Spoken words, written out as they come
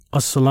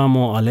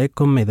Assalamu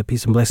alaikum. May the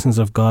peace and blessings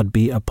of God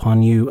be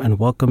upon you, and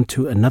welcome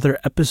to another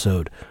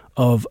episode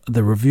of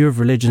the Review of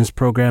Religions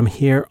program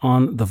here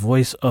on the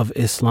Voice of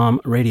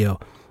Islam Radio.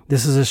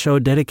 This is a show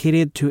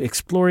dedicated to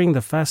exploring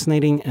the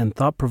fascinating and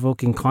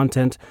thought-provoking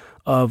content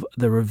of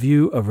the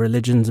Review of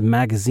Religions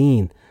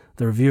magazine.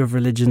 The Review of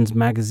Religions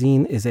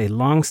magazine is a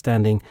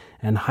long-standing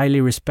and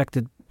highly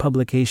respected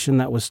publication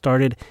that was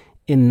started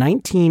in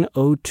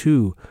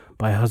 1902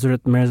 by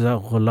Hazrat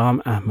Mirza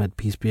Ghulam Ahmad,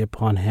 peace be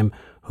upon him,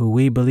 who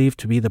we believe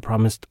to be the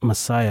promised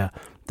Messiah.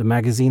 The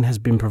magazine has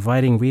been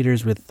providing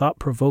readers with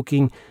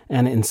thought-provoking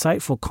and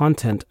insightful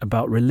content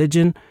about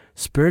religion,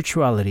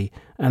 spirituality,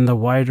 and the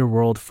wider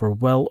world for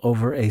well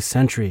over a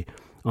century.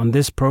 On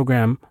this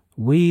program,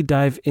 we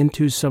dive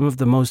into some of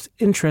the most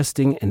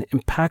interesting and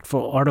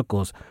impactful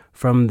articles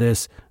from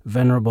this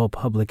venerable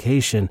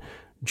publication.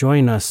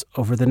 Join us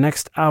over the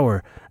next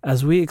hour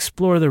as we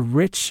explore the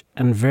rich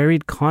and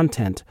varied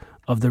content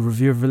of the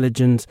Review of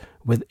Religions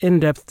with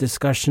in-depth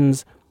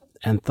discussions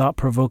and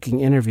thought-provoking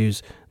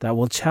interviews that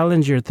will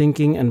challenge your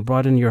thinking and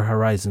broaden your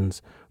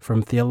horizons.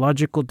 From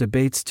theological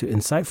debates to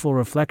insightful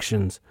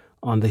reflections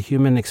on the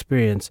human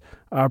experience,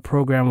 our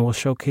program will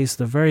showcase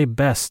the very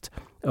best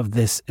of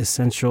this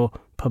essential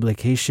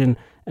publication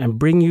and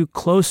bring you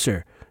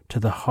closer to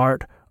the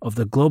heart of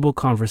the global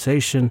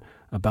conversation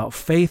about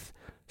faith,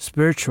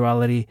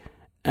 spirituality,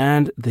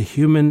 and the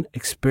human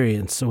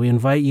experience. So we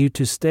invite you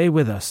to stay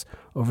with us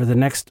over the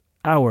next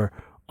hour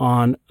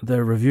on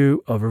the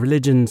Review of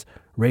Religions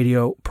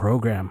radio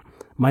program.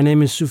 My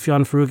name is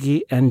Sufyan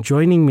Farooqi, and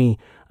joining me,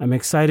 I'm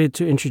excited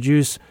to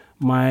introduce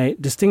my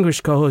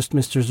distinguished co-host,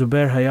 Mr.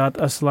 Zubair Hayat.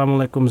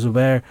 Assalamu alaikum,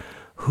 Zubair,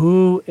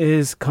 who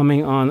is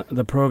coming on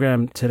the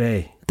program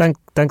today.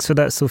 Thanks for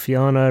that,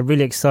 Sufyan.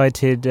 Really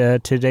excited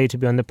today to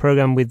be on the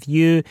program with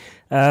you.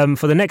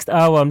 For the next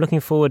hour, I'm looking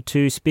forward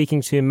to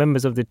speaking to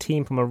members of the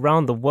team from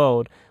around the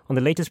world on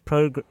the latest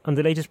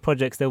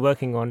projects they're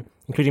working on,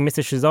 including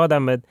Mr. Shazad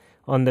Ahmed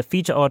on the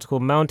feature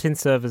article Mountain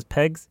Serve as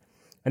Pegs.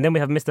 And then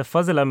we have Mr.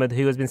 Fazl Ahmed,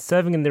 who has been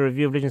serving in the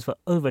Review of Religions for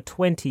over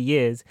 20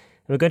 years.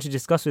 And we're going to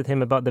discuss with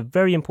him about the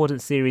very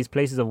important series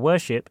Places of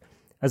Worship,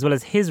 as well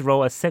as his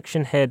role as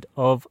section head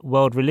of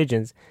World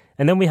Religions.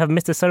 And then we have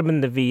Mr.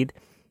 Sarban Naveed,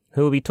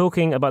 who will be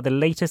talking about the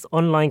latest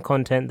online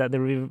content that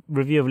the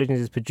Review of Religions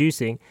is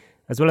producing,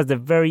 as well as the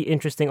very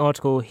interesting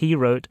article he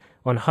wrote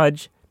on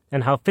Hajj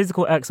and how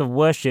physical acts of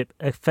worship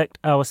affect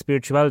our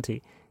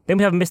spirituality. Then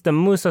we have Mr.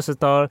 Musa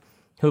Sattar,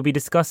 who will be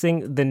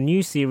discussing the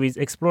new series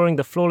Exploring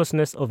the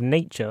Flawlessness of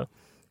Nature.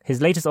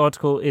 His latest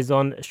article is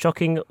on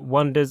Shocking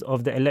Wonders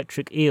of the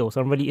Electric Eel,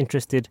 so I'm really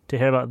interested to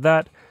hear about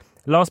that.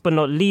 Last but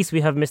not least,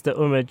 we have Mr.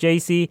 Umar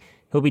Jaisi,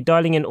 who will be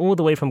dialing in all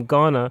the way from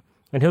Ghana,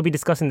 and he'll be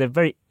discussing the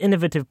very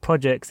innovative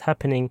projects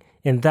happening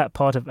in that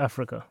part of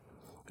Africa.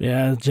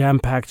 Yeah,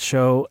 jam-packed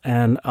show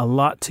and a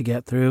lot to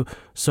get through.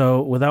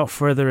 So without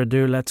further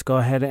ado, let's go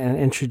ahead and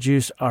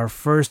introduce our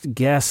first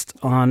guest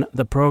on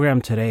the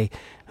program today,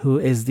 who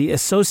is the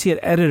associate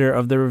editor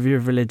of the Review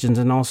of Religions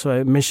and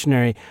also a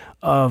missionary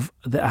of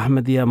the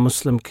Ahmadiyya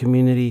Muslim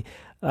community.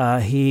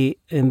 He,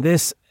 in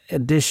this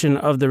edition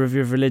of the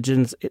Review of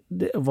Religions,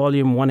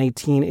 volume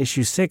 118,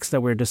 issue 6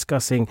 that we're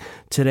discussing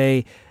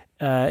today,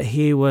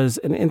 he was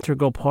an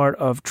integral part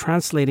of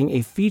translating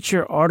a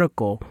feature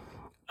article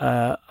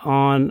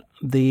on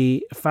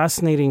the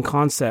fascinating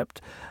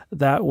concept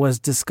that was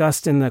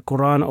discussed in the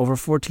Quran over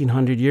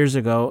 1400 years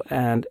ago,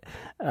 and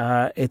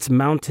its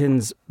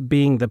mountains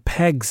being the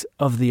pegs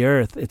of the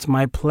earth. It's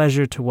my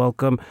pleasure to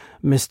welcome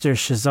Mr.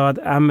 Shazad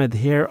Ahmed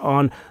here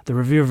on the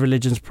Review of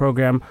Religions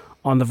program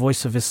on the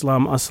Voice of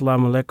Islam.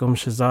 Assalamu alaikum,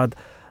 Shazad.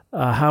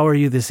 How are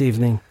you this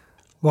evening?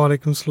 Wa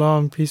alaikum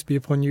salam. Peace be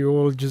upon you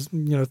all.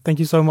 Thank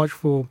you so much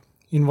for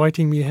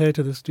inviting me here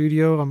to the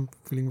studio. I'm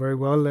feeling very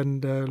well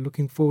and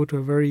looking forward to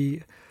a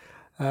very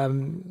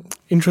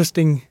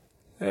interesting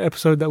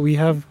episode that we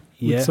have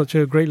with such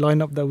a great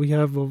lineup that we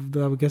have of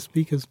our guest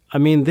speakers. I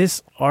mean,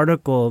 this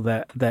article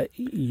that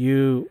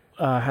you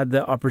had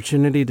the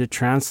opportunity to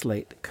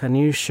translate, can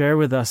you share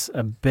with us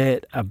a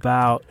bit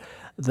about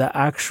the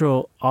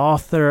actual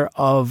author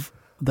of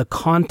the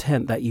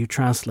content that you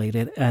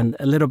translated and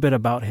a little bit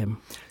about him?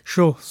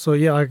 Sure. So,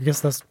 I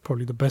guess that's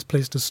probably the best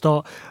place to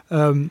start.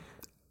 I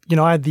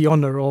had the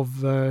honor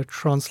of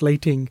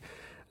translating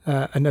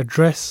an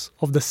address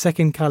of the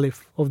second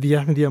caliph of the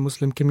Ahmadiyya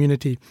Muslim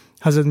community,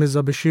 Hazrat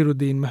Mirza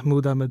Bashiruddin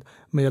Mahmud Ahmad,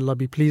 may Allah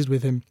be pleased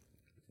with him.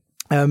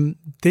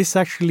 This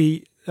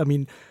actually,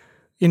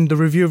 in the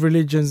Review of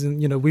Religions,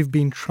 we've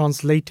been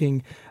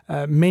translating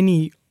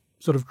many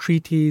sort of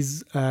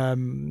treatises,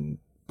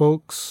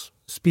 books,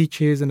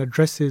 speeches and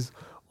addresses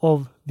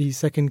of the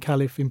second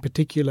caliph in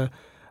particular.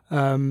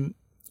 And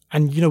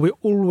we're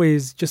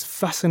always just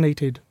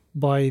fascinated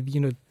by,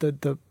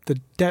 the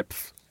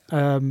depth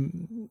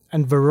and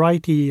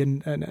variety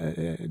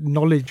and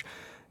knowledge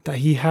that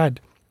he had.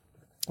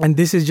 And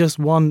this is just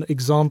one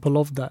example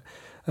of that.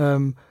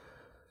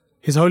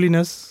 His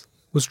Holiness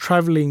was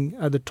traveling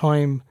at the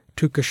time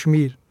to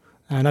Kashmir.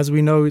 And as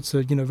we know, it's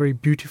a very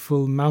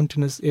beautiful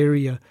mountainous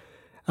area.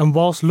 And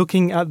whilst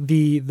looking at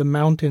the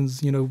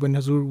mountains, when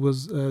Hazur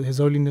was, His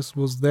Holiness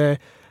was there,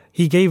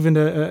 he gave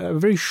a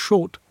very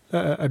short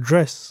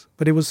address,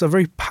 but it was a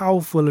very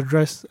powerful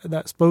address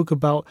that spoke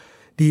about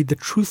the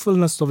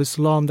truthfulness of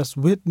Islam that's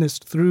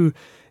witnessed through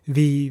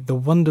the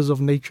wonders of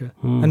nature.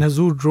 And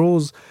Hazur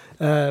draws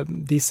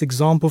this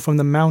example from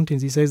the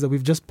mountains. He says that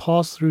we've just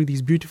passed through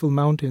these beautiful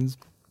mountains,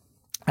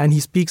 and he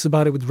speaks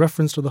about it with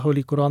reference to the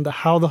Holy Quran, that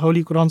how the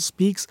Holy Quran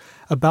speaks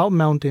about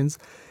mountains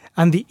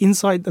and the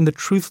insight and the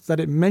truth that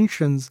it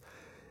mentions,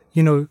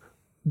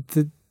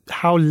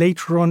 how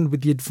later on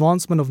with the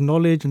advancement of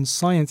knowledge and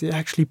science, it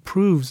actually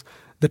proves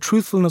the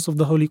truthfulness of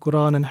the Holy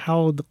Quran and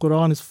how the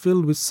Quran is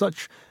filled with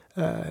such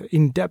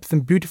in-depth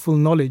and beautiful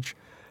knowledge,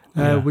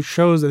 which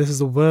shows that this is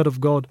the word of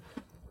God.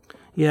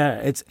 Yeah,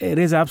 it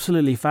is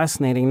absolutely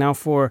fascinating. Now,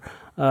 for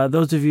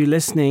those of you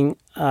listening,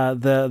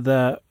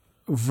 the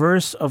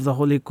verse of the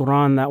Holy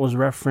Quran that was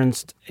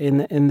referenced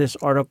in this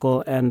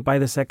article and by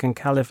the second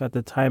caliph at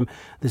the time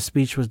the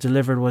speech was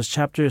delivered was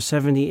chapter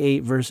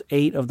 78, verse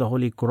 8 of the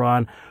Holy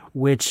Quran,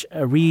 which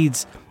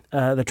reads,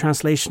 the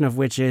translation of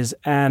which is,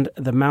 "and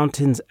the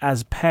mountains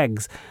as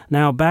pegs."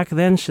 Now, back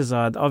then,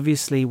 Shehzad,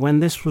 obviously, when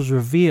this was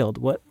revealed,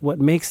 what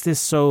makes this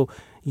so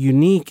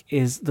unique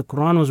is the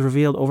Quran was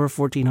revealed over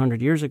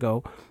 1400 years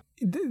ago.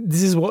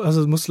 This is what, as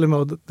a Muslim,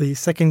 or the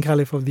second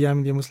caliph of the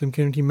Ahmadiyya Muslim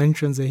community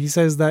mentions it. He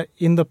says that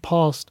in the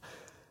past,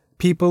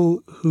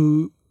 people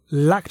who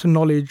lacked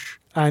knowledge,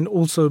 and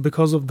also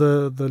because of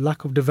the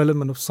lack of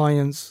development of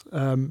science,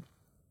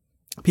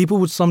 people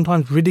would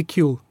sometimes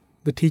ridicule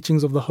the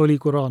teachings of the Holy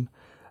Quran.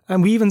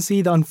 And we even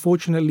see that,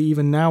 unfortunately,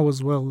 even now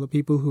as well, the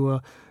people who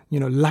are,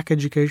 lack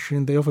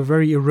education, they offer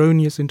very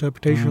erroneous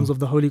interpretations of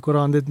the Holy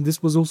Quran.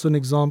 This was also an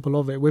example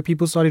of it, where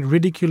people started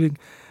ridiculing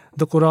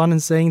the Quran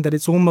and saying that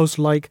it's almost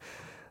like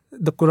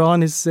the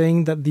Quran is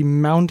saying that the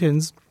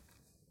mountains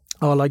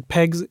are like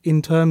pegs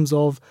in terms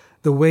of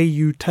the way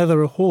you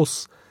tether a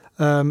horse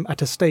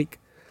at a stake.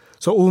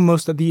 So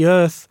almost that the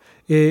earth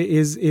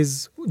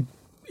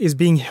is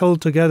being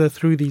held together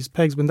through these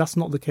pegs, when that's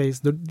not the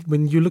case.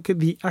 When you look at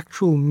the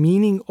actual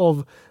meaning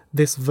of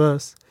this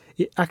verse,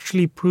 it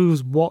actually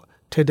proves what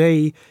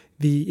today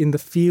in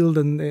the field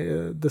and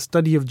the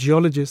study of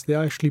geologists,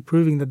 they're actually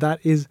proving that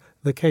is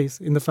the case,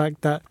 in the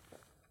fact that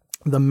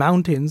the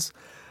mountains,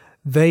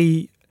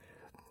 they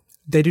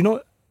do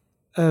not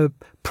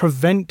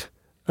prevent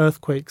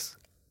earthquakes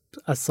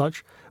as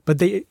such, but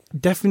they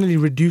definitely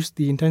reduce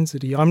the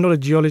intensity. I'm not a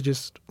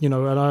geologist, and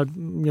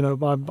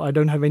I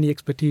don't have any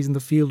expertise in the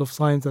field of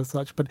science as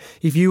such. But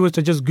if you were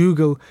to just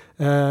Google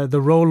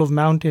the role of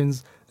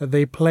mountains that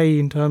they play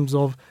in terms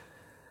of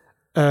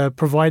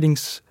providing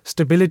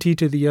stability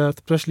to the earth,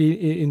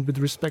 especially with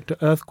respect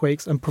to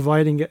earthquakes, and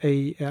providing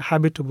a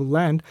habitable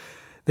land,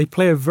 they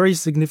play a very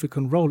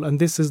significant role. And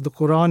this is, the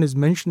Quran is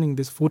mentioning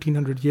this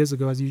 1400 years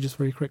ago, as you just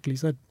very correctly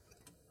said.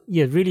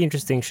 Yeah, really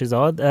interesting,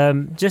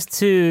 Shehzad. Just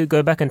to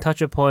go back and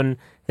touch upon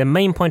the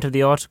main point of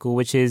the article,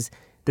 which is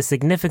the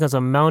significance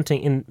of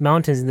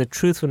mountains in the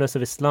truthfulness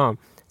of Islam.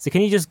 So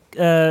can you just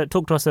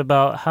talk to us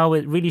about how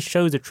it really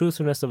shows the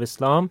truthfulness of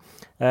Islam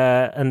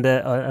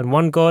and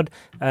one God,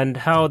 and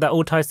how that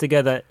all ties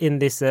together in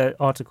this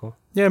article?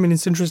 Yeah, I mean,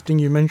 it's interesting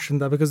you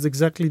mentioned that, because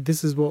exactly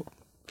this is what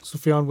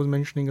Sufyan was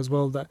mentioning as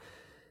well, that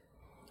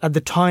at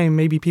the time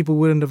maybe people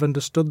wouldn't have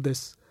understood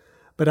this.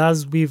 But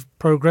as we've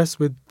progressed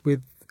with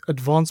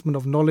advancement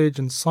of knowledge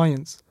and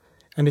science,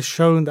 and it's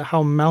shown that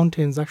how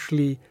mountains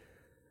actually,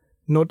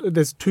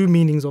 there's two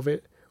meanings of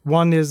it.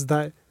 One is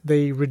that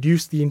they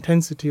reduce the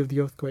intensity of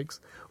the earthquakes.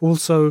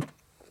 Also,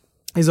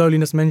 His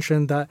Holiness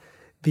mentioned that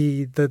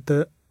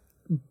the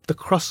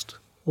crust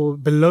or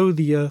below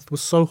the earth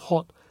was so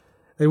hot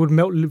they would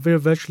melt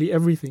virtually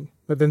everything.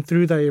 But then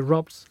through that it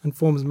erupts and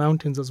forms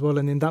mountains as well,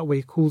 and in that way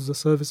it cools the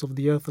surface of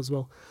the earth as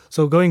well.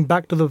 So going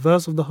back to the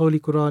verse of the Holy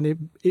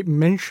Quran, it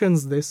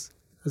mentions this,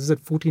 as I said,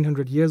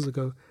 1400 years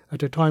ago,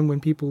 at a time when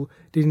people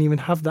didn't even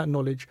have that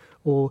knowledge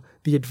or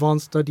the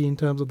advanced study in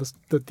terms of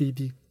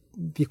the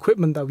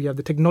equipment that we have,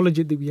 the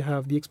technology that we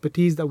have, the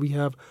expertise that we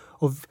have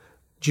of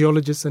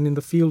geologists and in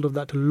the field of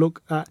that to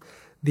look at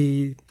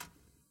the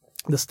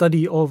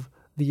study of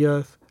the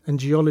earth and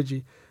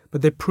geology.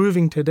 But they're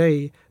proving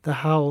today that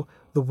how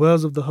the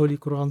words of the Holy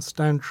Quran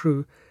stand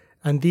true,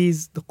 and the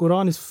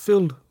Quran is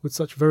filled with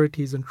such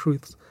verities and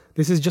truths.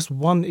 This is just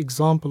one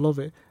example of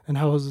it, and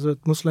how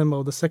Hazrat Muslim,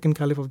 or the second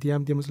caliph of the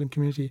Ahmadiyya Muslim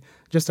community,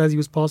 just as he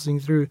was passing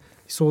through,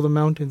 he saw the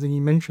mountains and he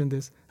mentioned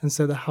this and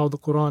said that how the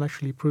Quran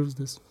actually proves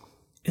this.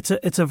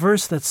 It's a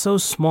verse that's so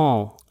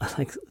small,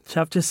 like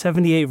chapter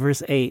 78,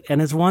 verse 8,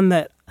 and it's one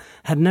that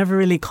had never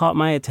really caught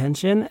my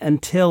attention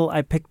until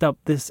I picked up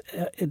this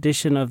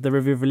edition of the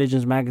Review of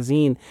Religions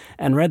magazine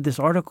and read this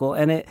article,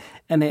 and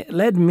it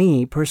led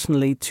me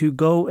personally to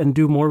go and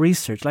do more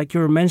research. Like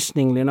you were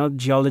mentioning,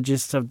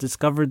 geologists have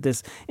discovered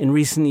this in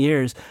recent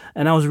years,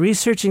 and I was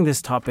researching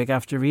this topic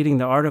after reading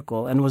the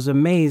article and was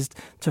amazed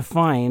to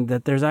find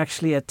that there's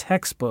actually a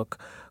textbook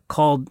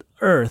called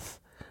Earth,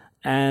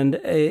 and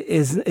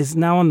is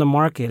now on the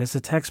market. It's a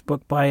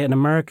textbook by an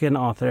American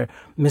author,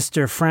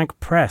 Mr. Frank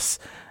Press.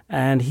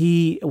 and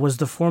he was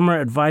the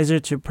former advisor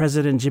to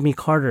President Jimmy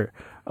Carter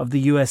of the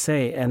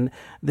USA. And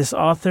this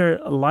author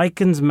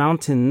likens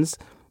mountains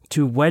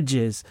to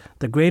wedges,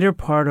 the greater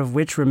part of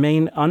which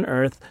remain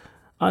under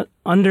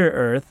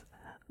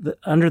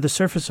the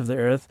surface of the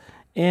earth.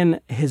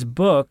 In his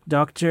book,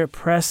 Dr.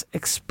 Press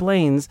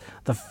explains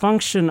the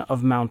function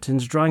of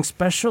mountains, drawing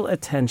special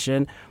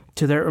attention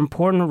to their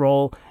important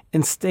role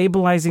in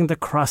stabilizing the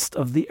crust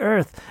of the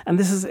earth. And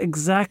this is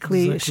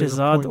exactly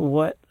Shehzad,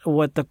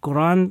 what the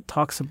Quran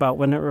talks about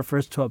when it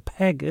refers to a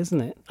peg,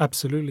 isn't it?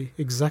 Absolutely,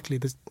 exactly.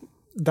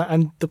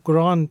 And the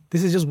Quran,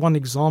 this is just one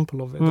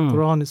example of it. The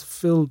Quran is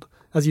filled,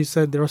 as you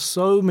said, there are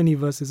so many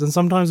verses, and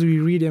sometimes we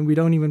read it and we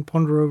don't even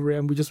ponder over it,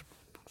 and we just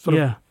sort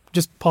of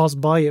just pass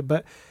by it.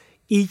 But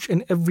each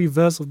and every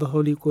verse of the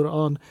Holy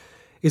Quran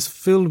is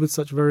filled with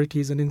such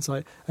verities and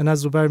insight. And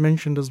as Zubair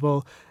mentioned as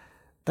well,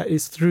 that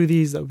it's through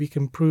these that we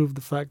can prove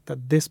the fact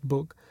that this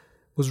book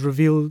was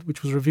revealed,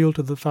 which was revealed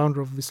to the founder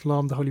of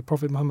Islam, the Holy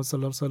Prophet Muhammad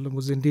ﷺ,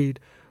 was indeed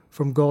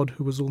from God,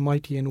 who was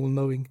almighty and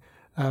all-knowing.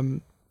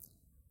 And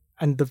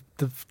the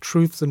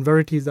truths and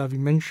verities that we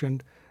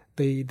mentioned,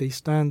 they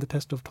stand the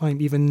test of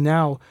time. Even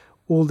now,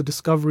 all the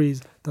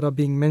discoveries that are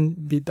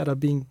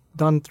being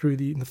done through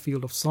in the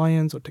field of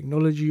science or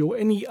technology or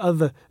any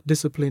other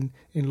discipline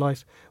in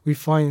life, we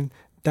find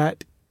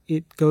that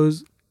it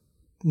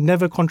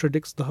never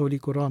contradicts the Holy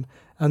Quran.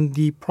 And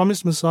the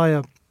promised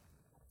Messiah,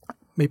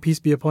 may peace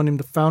be upon him,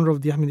 the founder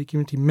of the Ahmadi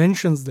community,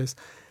 mentions this.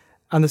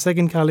 And the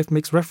second Caliph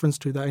makes reference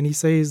to that. And he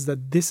says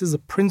that this is a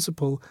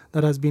principle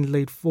that has been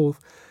laid forth.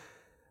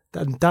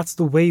 And that's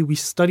the way we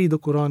study the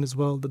Quran as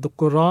well. That the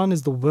Quran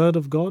is the word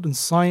of God and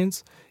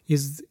science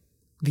is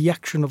the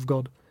action of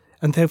God.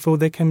 And therefore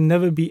there can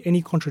never be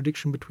any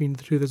contradiction between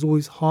the two. There's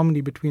always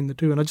harmony between the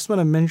two. And I just want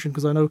to mention,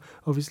 because I know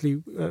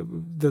obviously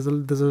there's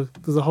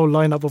a whole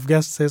lineup of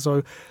guests here.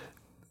 So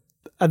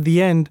at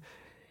the end,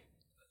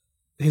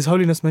 His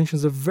Holiness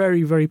mentions a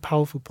very, very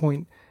powerful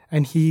point.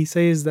 And he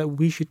says that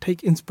we should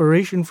take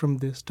inspiration from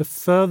this to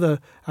further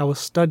our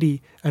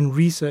study and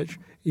research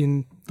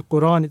in the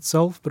Quran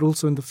itself, but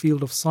also in the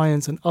field of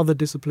science and other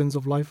disciplines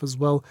of life as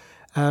well,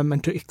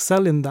 and to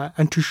excel in that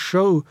and to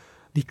show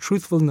the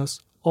truthfulness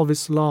of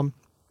Islam.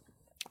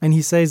 And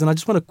he says, and I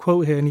just want to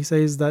quote here, and he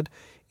says that,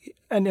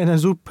 and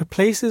Azur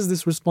places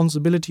this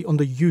responsibility on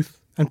the youth,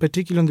 and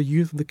particularly on the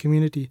youth of the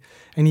community.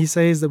 And he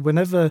says that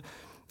whenever,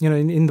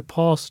 in the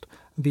past,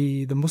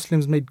 the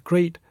Muslims made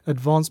great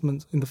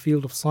advancements in the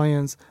field of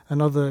science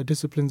and other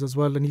disciplines as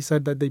well. And he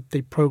said that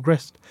they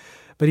progressed.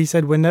 But he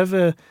said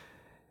whenever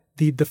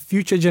the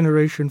future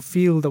generation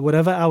feel that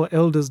whatever our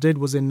elders did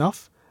was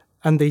enough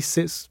and they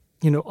sit,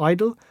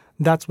 idle,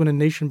 that's when a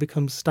nation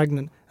becomes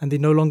stagnant and they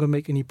no longer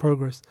make any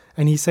progress.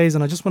 And he says,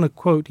 and I just want to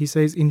quote, he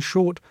says, in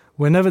short,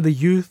 whenever the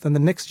youth and the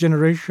next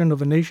generation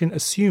of a nation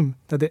assume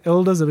that the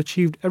elders have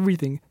achieved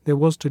everything there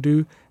was to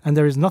do and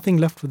there is nothing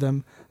left for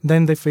them,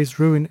 then they face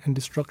ruin and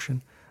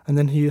destruction. And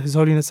then His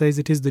Holiness says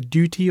it is the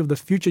duty of the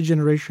future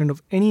generation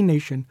of any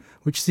nation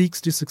which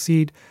seeks to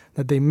succeed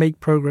that they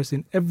make progress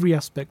in every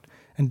aspect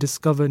and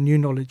discover new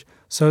knowledge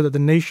so that the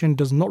nation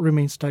does not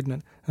remain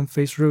stagnant and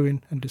face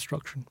ruin and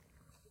destruction.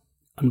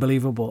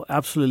 Unbelievable.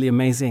 Absolutely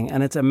amazing.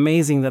 And it's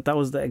amazing that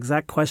was the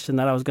exact question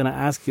that I was going to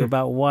ask you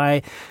about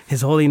why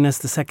His Holiness,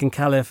 the second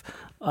Caliph,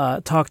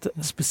 talked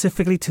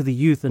specifically to the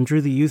youth and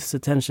drew the youth's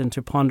attention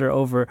to ponder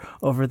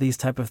over these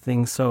type of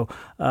things. So,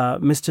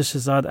 Mr.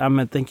 Shehzad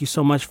Ahmed, thank you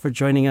so much for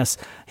joining us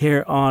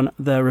here on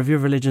the Review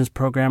of Religions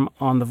program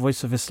on the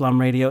Voice of Islam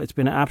Radio. It's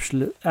been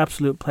an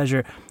absolute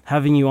pleasure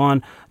having you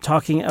on,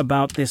 talking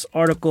about this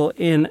article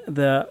in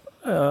the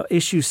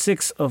issue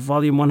 6 of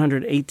volume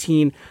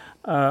 118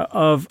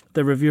 of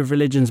the Review of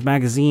Religions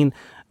magazine,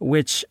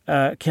 which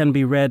can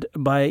be read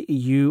by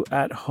you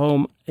at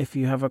home if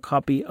you have a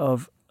copy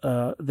of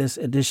this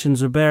edition.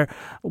 Zubair,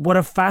 what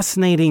a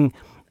fascinating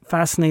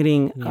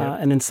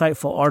and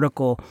insightful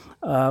article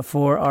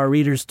for our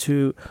readers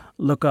to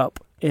look up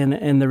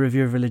in the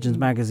Review of Religions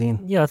magazine.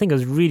 Yeah, I think it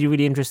was really,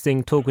 really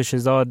interesting talk with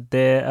Shehzad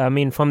there. I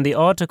mean, from the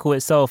article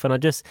itself, and I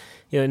just,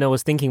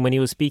 was thinking when he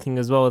was speaking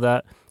as well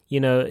that,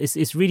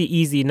 it's really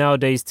easy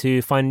nowadays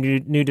to find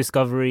new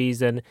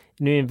discoveries and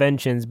new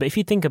inventions. But if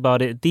you think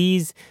about it,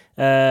 these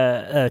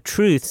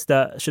truths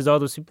that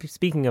Shehzad was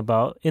speaking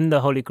about in the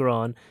Holy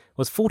Quran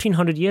was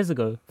 1400 years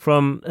ago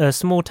from a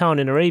small town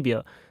in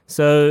Arabia.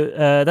 So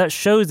that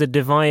shows the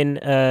divine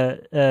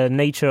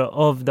nature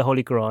of the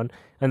Holy Quran.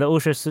 And that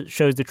also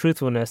shows the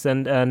truthfulness.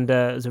 And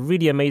it's a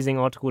really amazing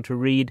article to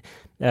read,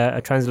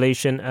 a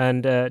translation,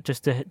 and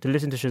just to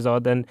listen to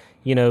Shehzad. And,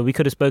 we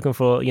could have spoken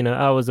for,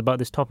 hours about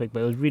this topic,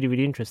 but it was really,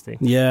 really interesting.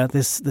 Yeah,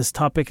 this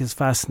topic is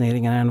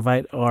fascinating. And I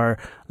invite our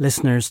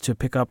listeners to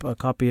pick up a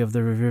copy of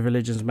the Review of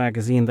Religions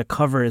magazine. The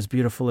cover is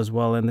beautiful as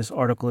well. And this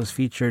article is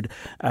featured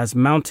as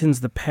Mountains,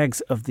 the Pegs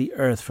of the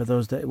Earth, for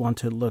those that want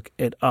to look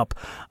it up.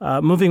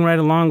 Moving right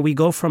along, we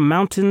go from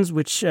mountains,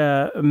 which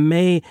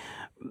may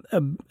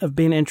have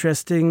been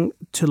interesting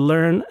to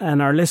learn,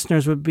 and our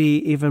listeners would be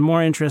even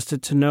more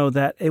interested to know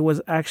that it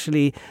was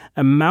actually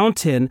a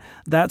mountain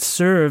that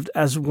served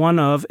as one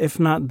of, if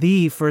not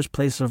the first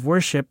place of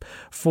worship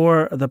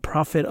for the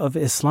Prophet of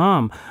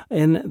Islam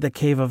in the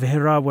cave of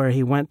Hira, where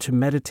he went to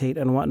meditate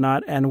and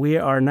whatnot. And we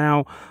are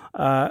now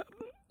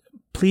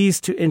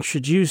pleased to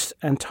introduce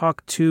and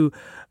talk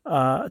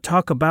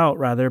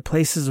about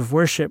places of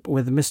worship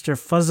with Mr.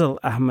 Fazl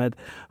Ahmed,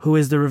 who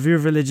is the Review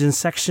of Religion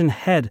section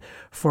head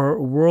for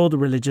world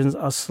religions.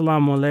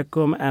 Assalamu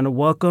alaikum and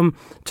welcome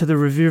to the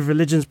Review of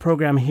Religions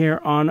program here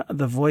on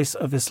the Voice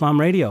of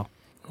Islam Radio.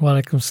 Wa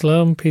alaikum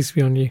salam, peace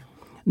be on you.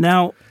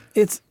 Now,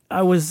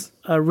 I was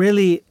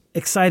really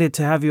excited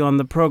to have you on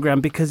the program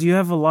because you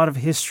have a lot of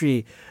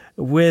history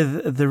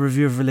with the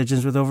Review of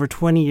Religions, with over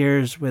 20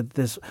 years with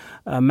this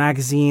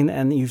magazine,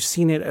 and you've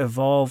seen it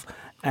evolve.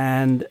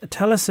 And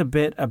tell us a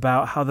bit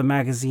about how the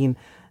magazine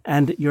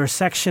and your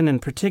section in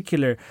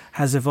particular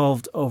has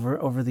evolved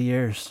over the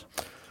years.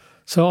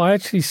 So I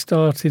actually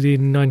started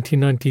in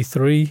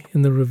 1993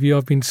 in the Review.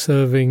 I've been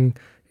serving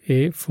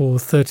it for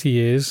 30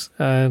 years.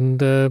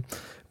 And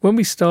when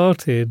we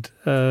started,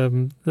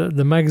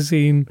 the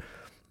magazine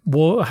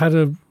had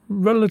a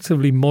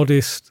relatively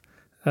modest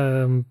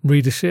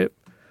readership.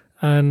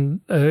 And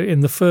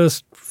in the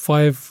first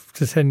 5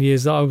 to 10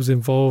 years that I was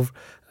involved,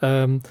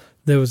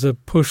 there was a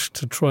push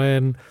to try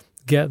and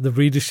get the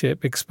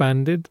readership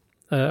expanded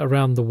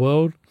around the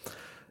world.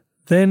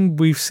 Then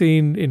we've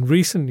seen in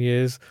recent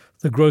years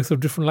the growth of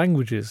different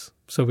languages.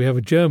 So we have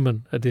a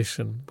German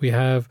edition, we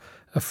have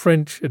a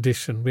French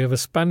edition, we have a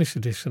Spanish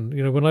edition.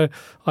 You know, when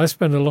I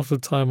spend a lot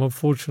of time,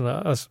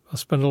 unfortunately, I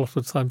spend a lot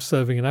of time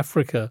serving in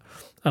Africa,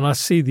 and I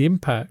see the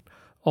impact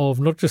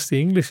of not just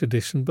the English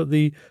edition, but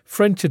the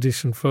French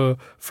edition for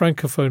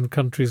Francophone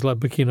countries like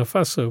Burkina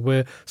Faso,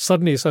 where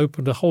suddenly it's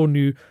opened a whole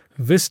new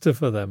vista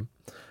for them.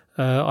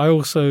 I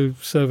also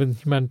serve in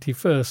Humanity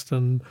First,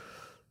 and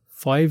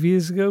 5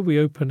 years ago we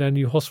opened a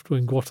new hospital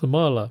in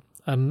Guatemala,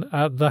 and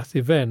at that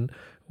event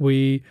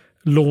we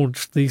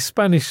launched the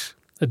Spanish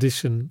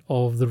edition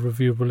of the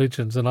Review of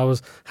Religions, and I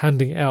was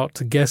handing it out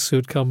to guests who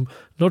had come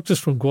not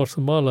just from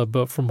Guatemala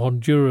but from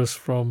Honduras,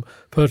 from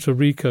Puerto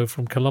Rico,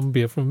 from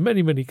Colombia, from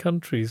many, many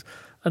countries.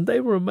 And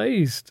they were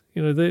amazed.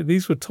 You know,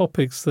 these were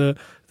topics that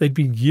they'd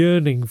been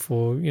yearning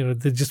for. You know,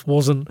 there just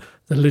wasn't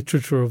the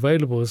literature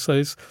available. So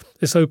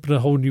it's opened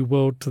a whole new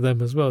world to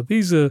them as well.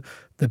 These are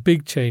the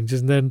big changes.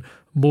 And then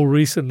more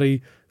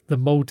recently, the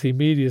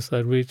multimedia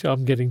side, which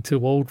I'm getting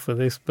too old for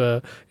this,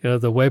 but, you know,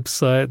 the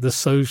website, the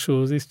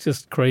socials, it's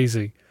just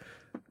crazy.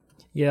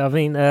 Yeah, I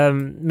mean,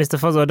 Mr.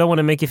 Fazl, I don't want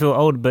to make you feel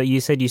old, but you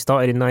said you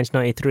started in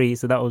 1993,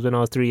 so that was when I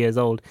was 3 years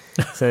old.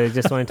 So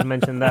just wanted to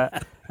mention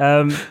that.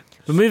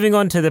 But moving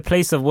on to the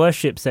place of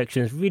worship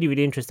section, it's really,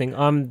 really interesting.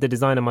 I'm the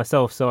designer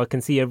myself, so I can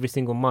see every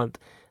single month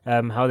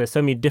how there's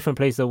so many different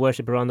places of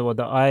worship around the world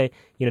that I,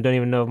 don't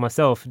even know of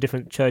myself.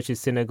 Different churches,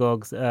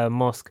 synagogues,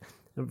 mosque.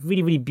 A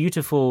really, really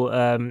beautiful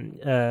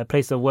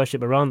place of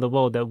worship around the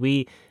world that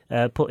we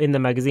put in the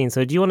magazine.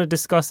 So do you want to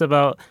discuss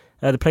about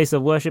the place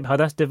of worship, how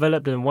that's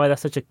developed and why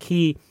that's such a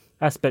key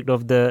aspect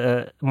of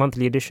the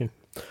monthly edition?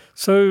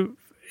 So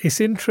it's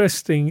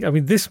interesting. I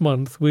mean, this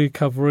month we're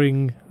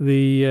covering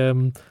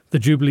the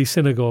Jubilee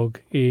Synagogue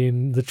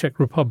in the Czech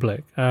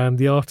Republic, and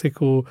the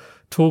article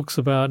talks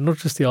about not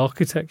just the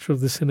architecture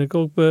of the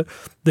synagogue, but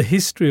the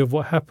history of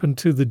what happened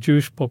to the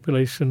Jewish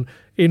population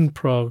in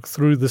Prague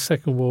through the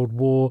Second World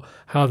War,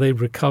 how they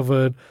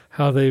recovered,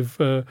 how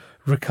they've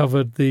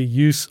recovered the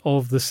use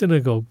of the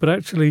synagogue. But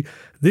actually,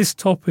 this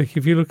topic,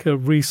 if you look at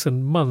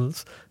recent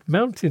months,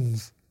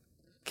 mountains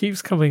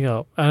keeps coming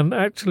up. And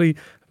actually,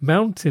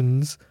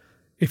 mountains,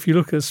 if you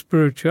look at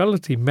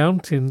spirituality,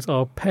 mountains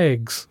are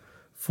pegs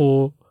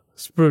for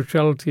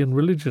spirituality and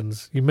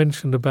religions. You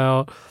mentioned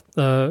about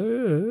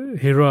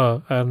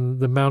Hira and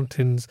the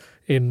mountains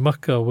in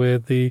Makkah, where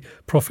the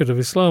Prophet of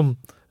Islam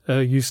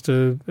used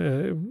to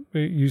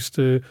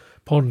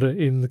ponder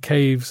in the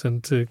caves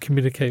and to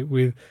communicate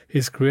with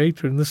his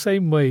creator. In the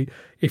same way,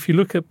 if you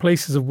look at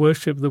places of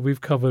worship that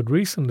we've covered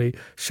recently,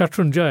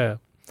 Shatrunjaya,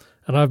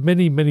 and I have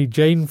many, many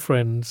Jain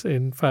friends.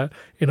 In fact,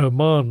 in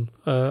Oman,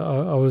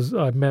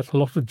 I met a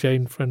lot of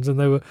Jain friends, and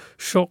they were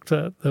shocked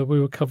that we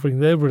were covering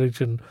their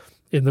religion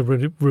in the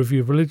Review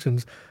of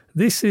Religions.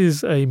 This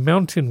is a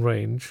mountain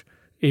range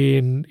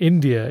in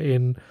India,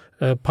 in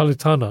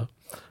Palitana,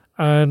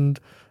 and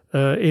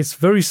it's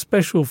very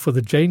special for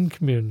the Jain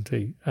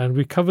community, and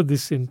we covered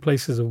this in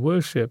places of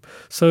worship.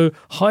 So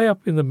high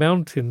up in the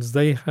mountains,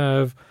 they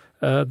have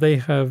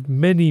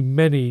many,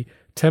 many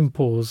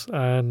temples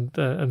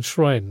and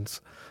shrines,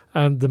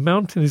 and the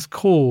mountain is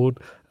called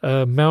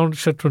Mount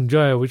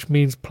Shatrunjaya, which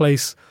means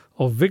place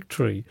of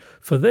victory.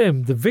 For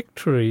them, the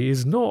victory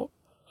is not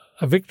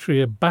a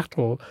victory, a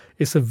battle.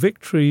 It's a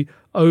victory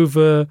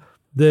over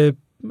their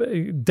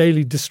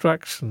daily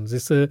distractions.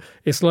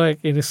 It's like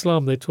in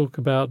Islam they talk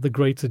about the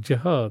greater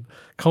jihad,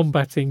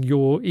 combating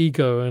your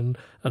ego and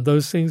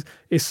those things.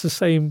 It's the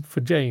same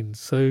for Jains.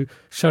 So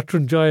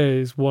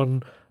Shatrunjaya is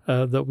one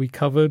that we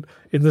covered.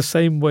 In the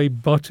same way,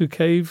 Batu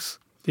Caves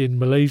in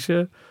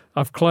Malaysia.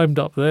 I've climbed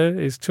up there.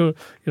 It's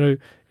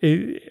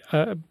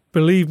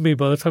believe me,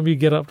 by the time you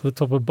get up to the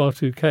top of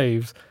Batu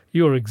Caves,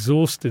 you're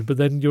exhausted, but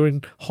then you're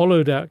in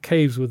hollowed out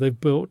caves where they've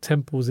built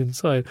temples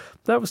inside.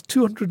 That was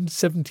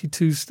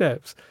 272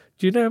 steps.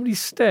 Do you know how many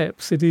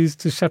steps it is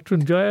to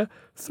Shatranjaya?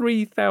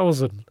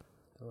 3,000.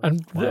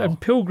 And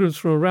pilgrims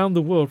from around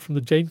the world, from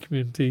the Jain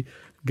community,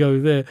 go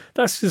there.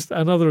 That's just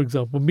another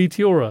example.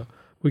 Meteora,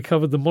 we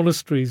covered the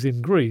monasteries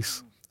in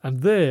Greece.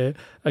 And there,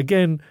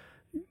 again,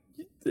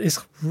 it's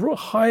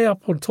high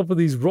up on top of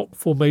these rock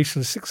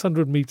formations,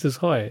 600 meters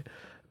high.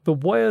 But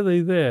why are they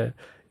there?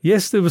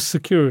 Yes, there was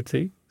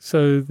security.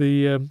 So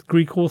the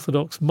Greek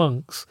Orthodox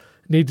monks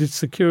needed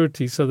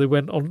security, so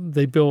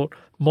they built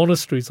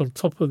monasteries on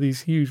top of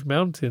these huge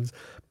mountains.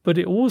 But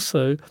it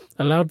also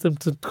allowed them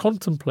to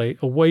contemplate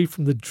away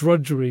from the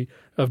drudgery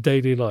of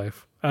daily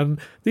life. And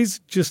these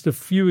are just a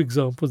few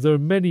examples. There are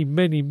many,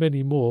 many,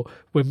 many more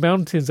where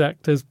mountains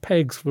act as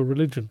pegs for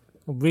religion.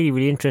 Really,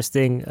 really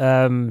interesting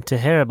to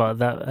hear about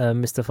that,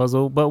 Mr.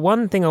 Fazl. But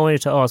one thing I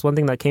wanted to ask, one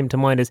thing that came to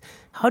mind is,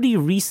 how do you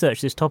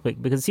research this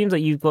topic? Because it seems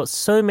like you've got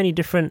so many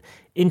different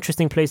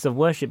interesting places of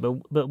worship,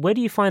 but where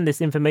do you find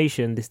this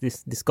information,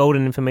 this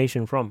golden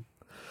information from?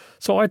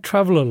 So I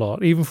travel a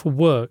lot, even for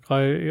work.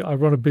 I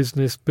run a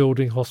business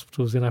building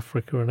hospitals in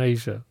Africa and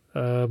Asia.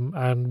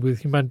 And with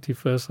Humanity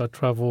First, I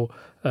travel,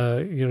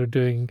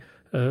 doing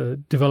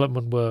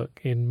development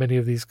work in many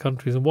of these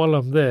countries. And while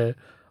I'm there,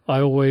 I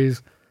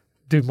always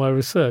do my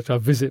research. I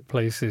visit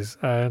places,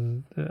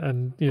 and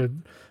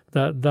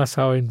that's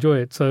how I enjoy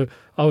it. So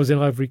I was in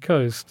Ivory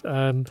Coast,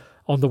 and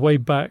on the way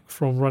back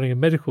from running a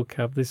medical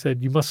camp, they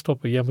said, you must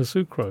stop at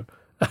Yamoussoukro.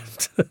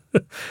 And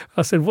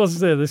I said, what's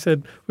there? They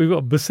said, we've got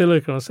a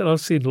basilica. And I said, I've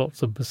seen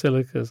lots of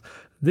basilicas.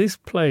 This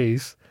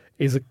place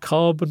is a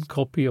carbon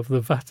copy of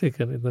the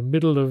Vatican in the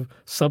middle of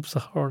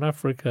sub-Saharan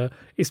Africa.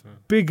 It's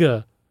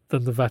bigger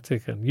than the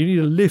Vatican. You need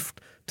a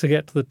lift to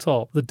get to the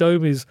top. The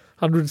dome is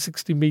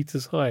 160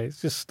 meters high.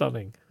 It's just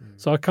stunning.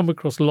 So I come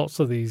across lots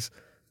of these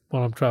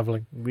while I'm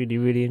traveling. Really,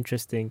 really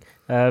interesting.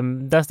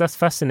 That's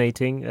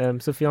fascinating.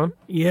 Sufyan?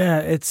 Yeah,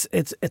 it's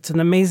an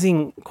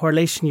amazing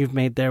correlation you've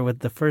made there with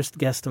the first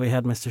guest that we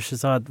had, Mr.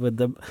 Shehzad, with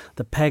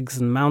the pegs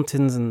and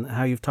mountains and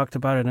how you've talked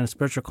about it in a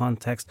spiritual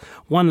context.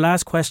 One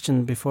last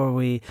question before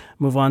we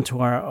move on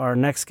to our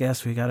next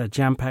guest. We got a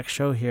jam-packed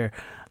show here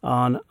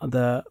on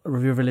the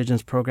Review of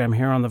Religions program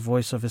here on the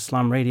Voice of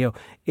Islam Radio.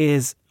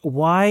 Is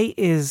why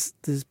is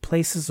these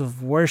places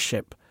of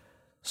worship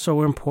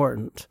so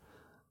important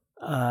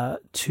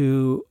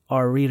to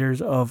our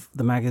readers of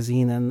the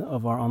magazine and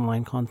of our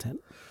online content?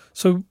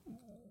 So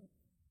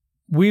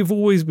we've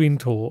always been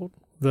taught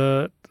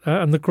that,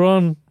 and the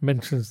Quran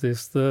mentions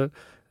this, that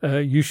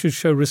you should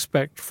show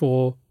respect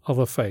for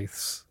other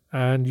faiths.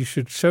 And you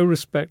should show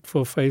respect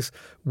for faiths,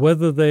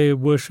 whether they're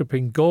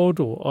worshipping God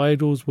or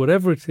idols,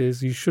 whatever it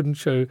is, you shouldn't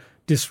show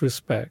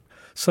disrespect.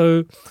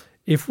 So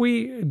if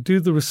we do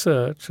the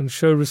research and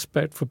show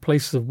respect for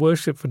places of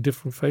worship for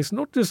different faiths,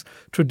 not just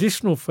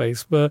traditional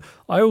faiths, but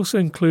I also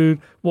include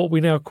what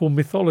we now call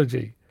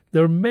mythology.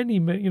 There are many,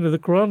 the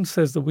Quran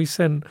says that we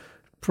send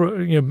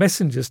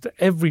messengers to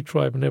every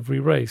tribe and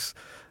every race.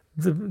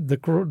 The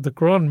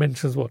Quran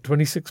mentions,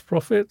 26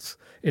 prophets?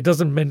 It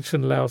doesn't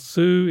mention Lao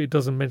Tzu, it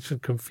doesn't mention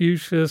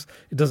Confucius,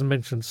 it doesn't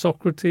mention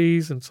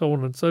Socrates, and so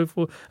on and so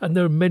forth. And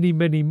there are many,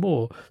 many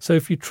more. So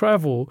if you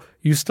travel,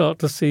 you start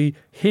to see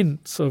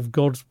hints of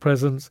God's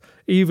presence,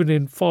 even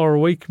in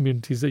faraway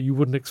communities that you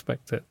wouldn't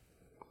expect it.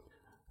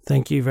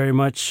 Thank you very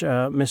much,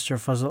 Mr.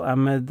 Fazl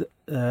Ahmed,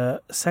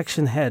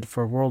 section head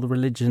for World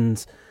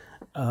Religions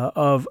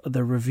of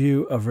the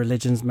Review of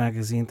Religions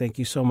magazine. Thank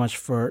you so much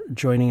for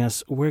joining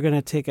us. We're going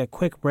to take a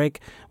quick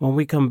break. When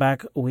we come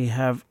back, we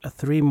have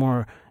 3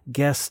 more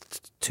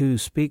guests to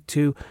speak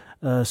to.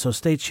 So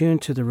stay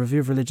tuned to the Review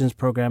of Religions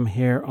program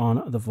here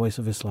on the Voice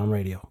of Islam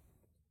Radio.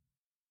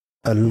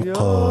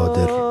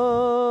 Al-Qadir.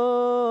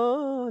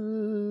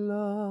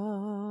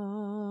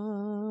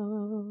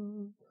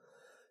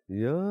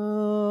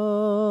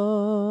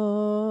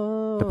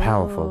 The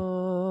powerful.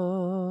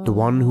 The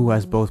one who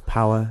has both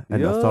power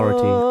and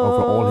authority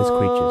over all his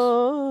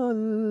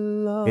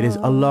creatures. It is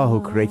Allah who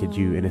created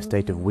you in a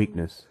state of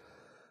weakness,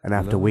 and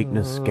after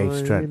weakness gave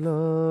strength.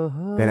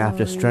 Then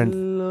after strength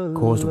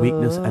caused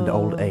weakness and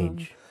old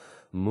age.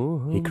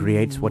 He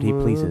creates what he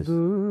pleases.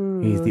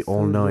 He is the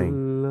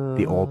all-knowing,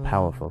 the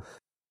all-powerful.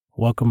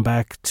 Welcome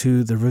back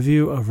to the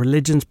Review of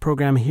Religions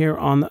program here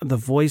on the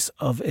Voice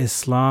of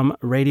Islam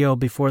Radio.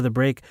 Before the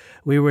break,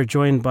 we were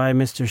joined by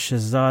Mr.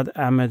 Shehzad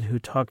Ahmed, who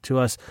talked to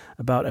us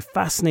about a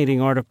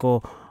fascinating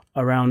article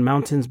around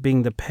mountains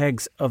being the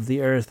pegs of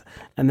the earth.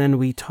 And then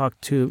we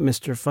talked to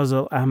Mr.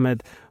 Fazl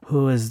Ahmed,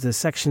 who is the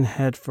section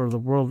head for the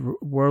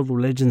World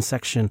Religion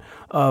section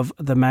of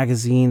the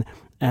magazine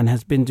and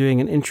has been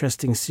doing an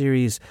interesting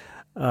series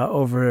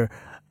over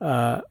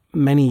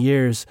many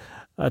years,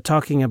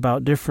 talking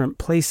about different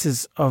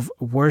places of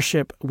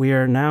worship. We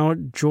are now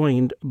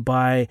joined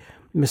by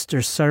Mr.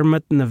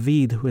 Sarmat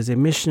Naveed, who is a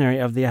missionary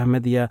of the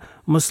Ahmadiyya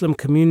Muslim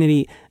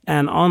community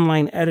and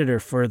online editor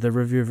for the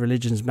Review of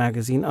Religions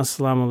magazine.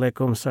 Assalamu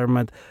alaikum,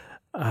 Sarmat.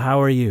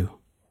 How are you?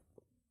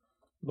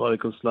 Wa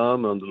alaikum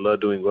salam. Alhamdulillah,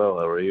 doing well.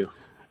 How are you?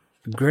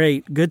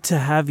 Great. Good to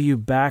have you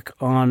back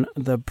on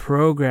the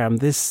program.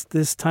 This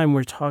time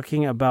we're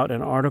talking about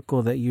an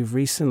article that you've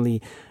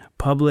recently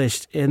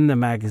published in the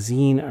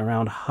magazine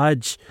around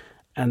Hajj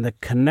and the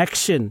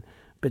connection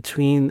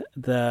between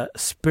the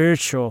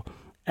spiritual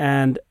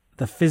and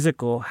the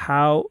physical.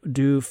 How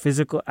do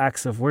physical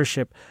acts of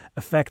worship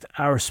affect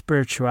our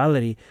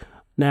spirituality?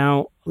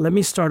 Now, let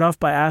me start off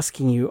by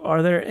asking you,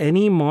 are there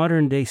any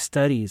modern day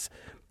studies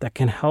that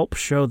can help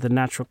show the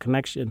natural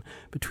connection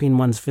between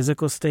one's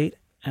physical state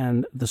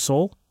and the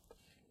soul?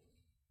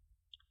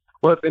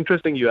 Well, it's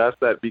interesting you asked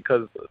that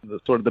because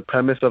the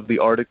premise of the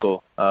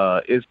article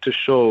is to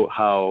show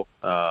how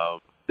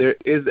there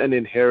is an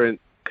inherent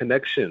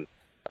connection,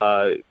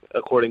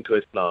 according to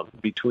Islam,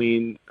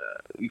 between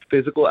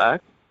physical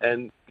acts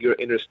and your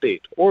inner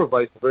state, or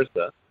vice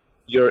versa,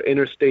 your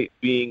inner state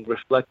being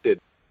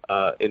reflected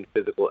in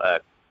physical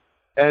acts.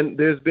 And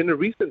there's been a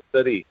recent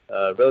study,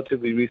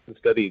 relatively recent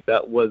study,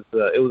 that was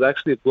it was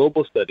actually a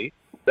global study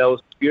that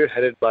was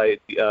spearheaded by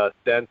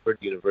Stanford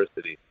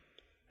University.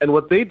 And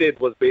what they did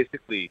was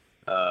basically,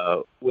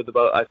 with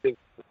about, I think,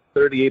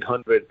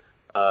 3,800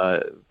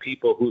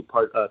 people who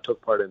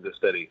took part in this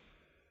study.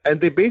 And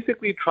they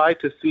basically tried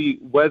to see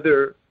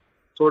whether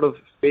sort of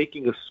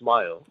faking a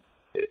smile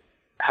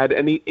had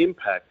any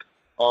impact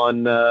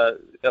on a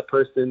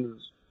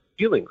person's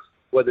feelings,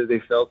 whether they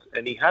felt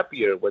any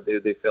happier, whether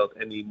they felt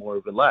any more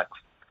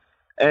relaxed.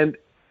 And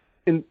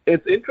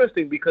it's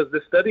interesting because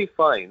the study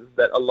finds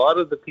that a lot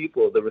of the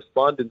people, the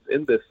respondents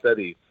in this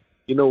study,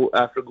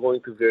 after going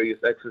through various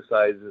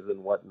exercises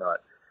and whatnot,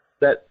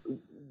 that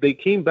they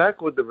came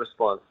back with the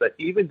response that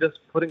even just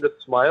putting a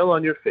smile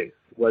on your face,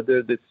 whether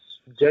it's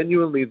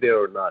genuinely there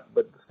or not,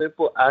 but the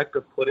simple act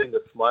of putting a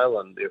smile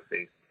on their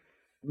face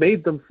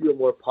made them feel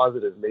more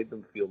positive, made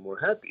them feel more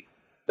happy.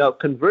 Now,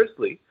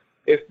 conversely,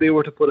 if they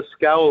were to put a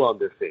scowl on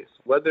their face,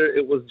 whether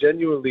it was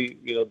genuinely,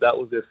 that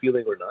was their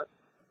feeling or not,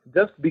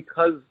 just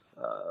because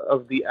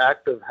of the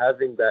act of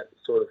having that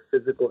sort of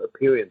physical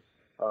appearance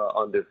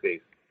on their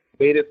face,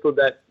 made it so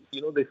that,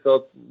 they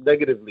felt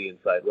negatively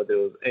inside, whether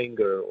it was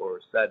anger or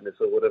sadness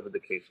or whatever the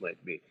case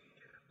might be.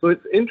 So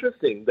it's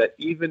interesting that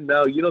even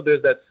now,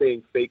 there's that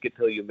saying, fake it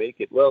till you make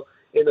it. Well,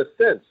 in a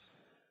sense,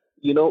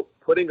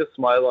 putting a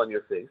smile on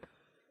your face,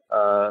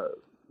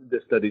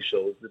 this study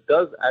shows, it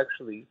does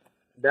actually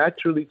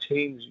naturally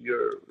change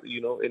your,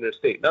 inner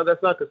state. Now,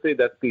 that's not to say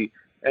that's the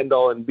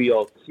end-all and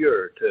be-all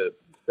cure to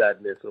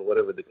sadness or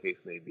whatever the case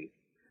may be.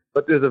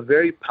 But there's a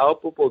very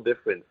palpable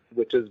difference,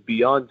 which is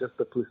beyond just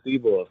the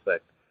placebo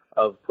effect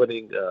of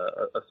putting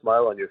a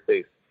smile on your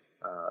face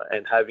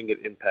and having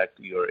it impact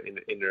your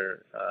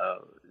inner,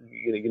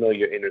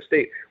 your inner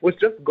state, which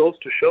just goes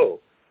to show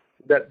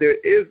that there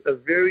is a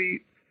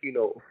very,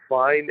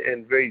 fine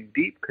and very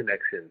deep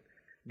connection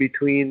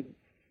between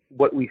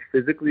what we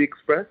physically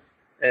express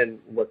and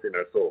what's in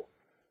our soul.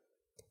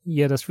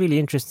 Yeah, that's really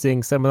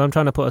interesting, Samuel. I'm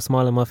trying to put a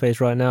smile on my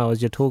face right now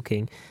as you're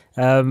talking.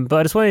 But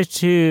I just wanted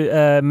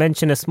to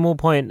mention a small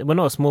point, well,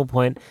 not a small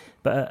point,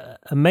 but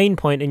a main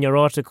point in your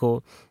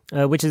article,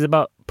 which is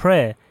about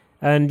prayer.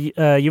 And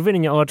you've written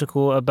in your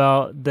article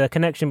about the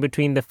connection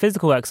between the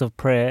physical acts of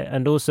prayer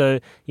and also,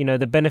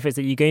 the benefits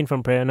that you gain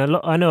from prayer. And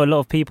I know a lot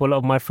of people, a lot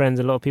of my friends,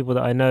 a lot of people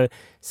that I know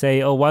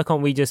say, oh, why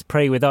can't we just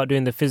pray without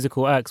doing the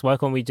physical acts? Why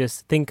can't we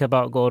just think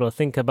about God or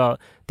think about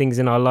things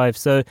in our life?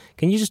 So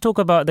can you just talk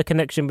about the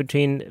connection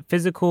between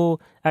physical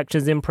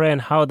actions in prayer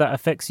and how that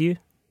affects you?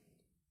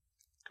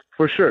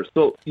 For sure.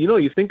 So,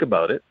 you think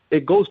about it,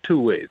 it goes two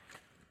ways.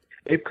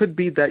 It could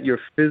be that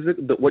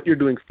what you're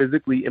doing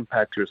physically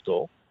impacts your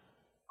soul,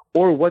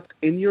 or what's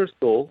in your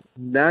soul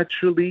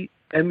naturally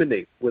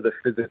emanates with a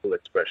physical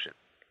expression.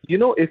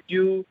 If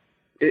you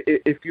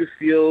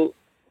feel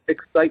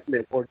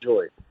excitement or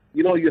joy,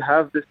 you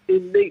have this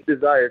innate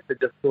desire to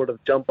just sort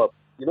of jump up,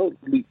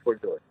 leap for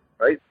joy,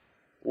 right?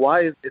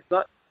 Why is it's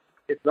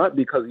not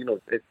because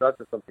it's not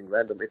just something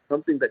random. It's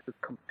something that just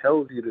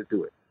compels you to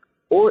do it.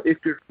 Or if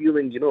you're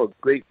feeling a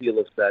great deal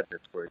of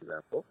sadness, for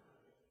example,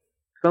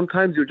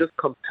 sometimes you're just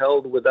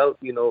compelled without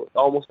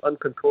almost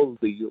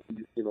uncontrollably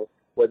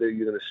whether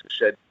you're going to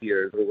shed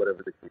tears or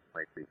whatever the case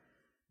might be.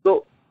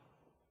 So,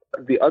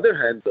 on the other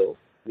hand, though,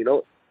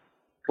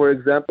 for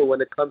example, when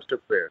it comes to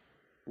prayer,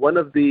 one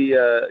of the,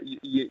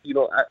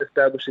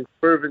 establishing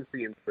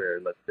fervency in prayer,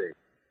 let's say,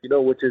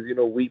 which is,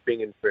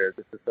 weeping in prayer.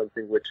 This is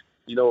something which,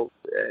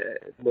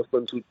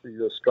 Muslims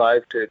who,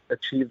 strive to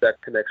achieve that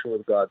connection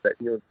with God, that,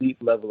 deep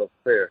level of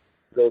prayer,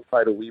 they'll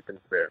try to weep in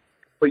prayer.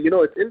 But,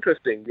 it's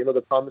interesting,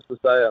 the promised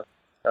Messiah,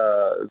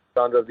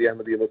 founder of the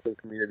Ahmadiyya Muslim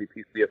community,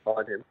 peace be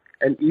upon him,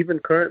 and even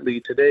currently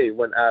today,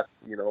 when asked,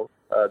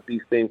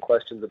 these same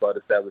questions about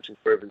establishing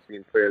fervency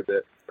in prayer,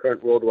 the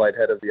current worldwide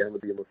head of the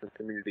Ahmadiyya Muslim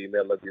community, may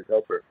Allah be his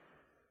helper,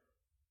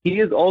 he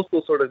is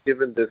also sort of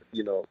given this,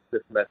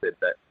 this method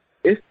that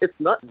if it's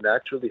not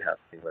naturally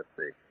happening, let's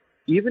say,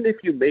 even if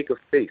you make a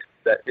face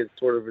that is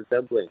sort of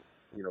resembling,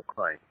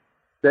 crying,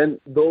 then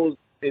those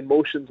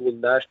emotions will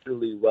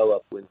naturally well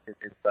up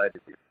inside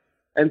of you.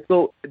 And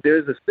so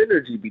there's a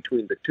synergy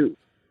between the two.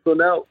 So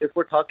now, if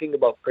we're talking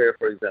about prayer,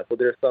 for example,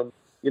 there are some,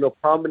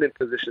 prominent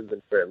positions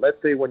in prayer.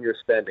 Let's say when you're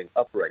standing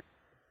upright,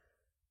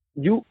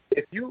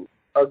 if you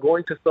are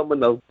going to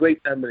someone of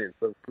great eminence,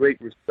 of great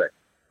respect,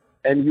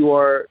 and you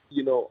are,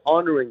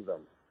 honoring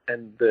them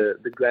and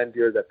the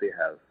grandeur that they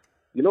have,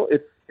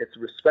 it's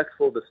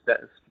respectful to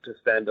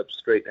stand up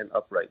straight and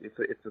upright.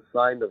 It's a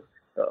sign of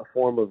a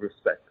form of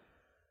respect.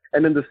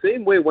 And in the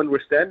same way, when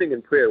we're standing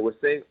in prayer, we're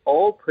saying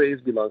all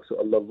praise belongs to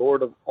Allah,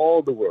 Lord of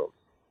all the world,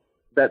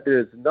 that there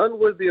is none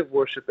worthy of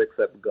worship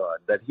except God,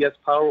 that He has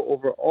power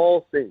over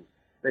all things,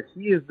 that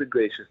He is the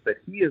gracious, that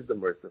He is the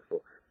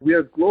merciful. We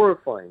are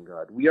glorifying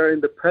God. We are in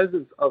the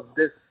presence of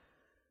this,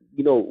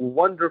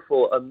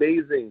 wonderful,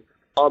 amazing,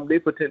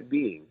 omnipotent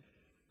being.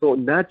 So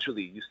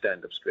naturally, you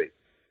stand up straight.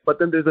 But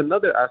then there's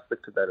another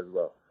aspect to that as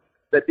well,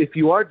 that if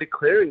you are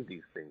declaring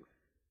these things,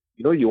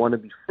 you want to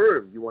be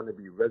firm, you want to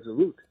be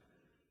resolute.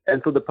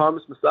 And so the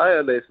promised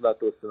Messiah, alayhi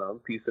salatu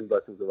wasalam, peace and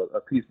blessings of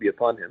Allah, peace be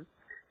upon him,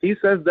 he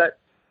says that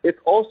it's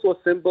also a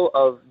symbol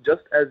of,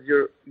 just as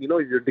you're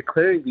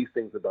declaring these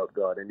things about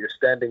God and you're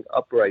standing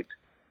upright,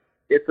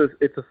 it's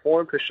a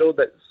form to show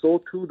that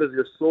so too does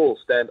your soul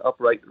stand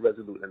upright,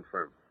 resolute, and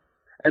firm.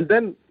 And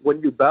then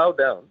when you bow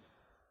down,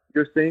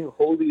 you're saying,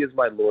 holy is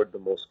my Lord, the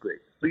most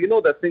great. So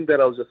that thing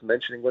that I was just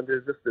mentioning, when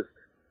there's just this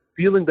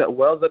feeling that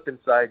wells up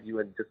inside you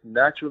and just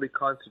naturally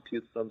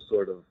constitutes some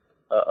sort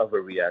of a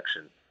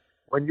reaction.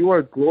 When you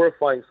are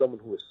glorifying someone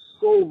who is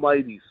so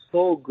mighty,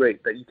 so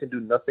great, that you can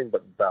do nothing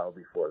but bow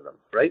before them,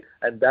 right?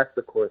 And that's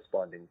the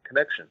corresponding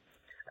connection.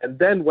 And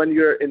then when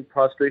you're in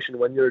prostration,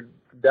 when you're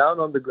down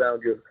on the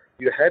ground,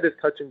 your head is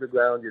touching the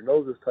ground, your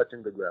nose is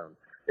touching the ground.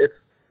 It's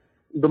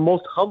the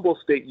most humble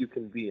state you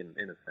can be in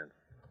a sense.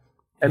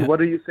 And what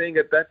are you saying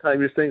at that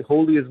time? You're saying,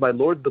 holy is my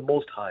Lord, the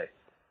Most High.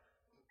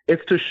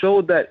 It's to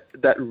show that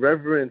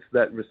reverence,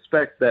 that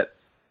respect, that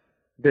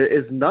there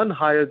is none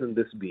higher than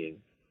this being,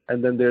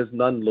 and then there's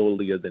none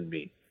lowlier than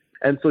me.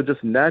 And so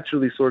just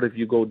naturally sort of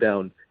you go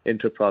down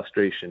into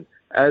prostration.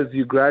 As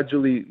you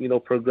gradually,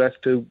 progress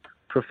to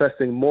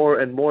professing more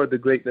and more the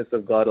greatness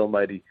of God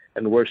Almighty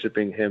and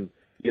worshiping Him,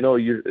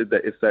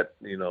 it's that,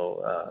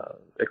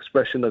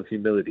 expression of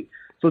humility.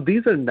 So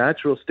these are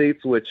natural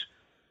states which,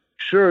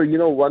 sure,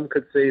 one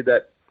could say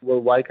that, well,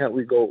 why can't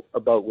we go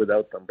about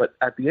without them? But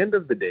at the end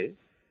of the day,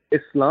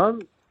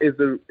 Islam is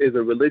a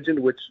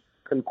religion which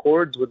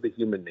concords with the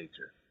human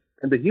nature.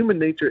 And the human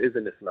nature is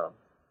in Islam.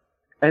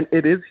 And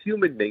it is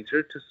human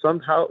nature to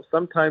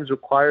sometimes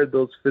require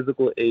those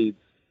physical aids,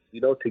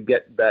 to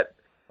get that,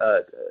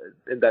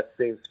 in that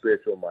same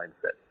spiritual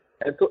mindset.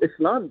 And so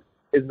Islam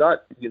is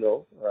not,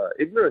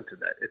 ignorant to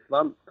that.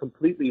 Islam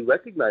completely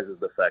recognizes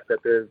the fact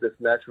that there is this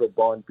natural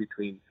bond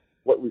between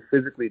what we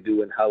physically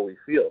do and how we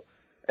feel.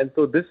 And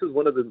so this is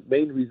one of the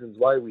main reasons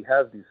why we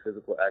have these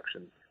physical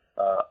actions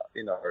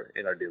in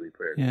our daily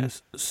prayers.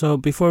 Yes. So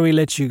before we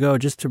let you go,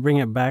 just to bring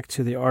it back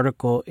to the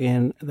article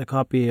in the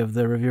copy of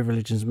the Review of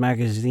Religions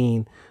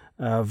magazine,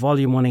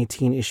 volume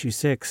 118, issue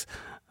 6,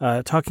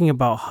 talking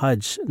about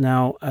Hajj.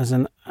 Now,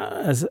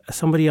 as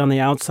somebody on the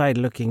outside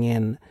looking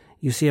in,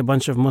 you see a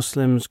bunch of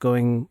Muslims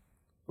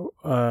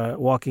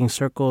walking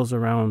circles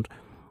around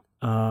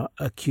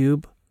a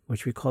cube,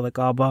 which we call the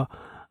Kaaba,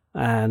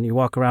 and you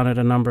walk around it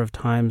a number of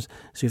times.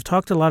 So you've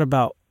talked a lot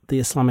about the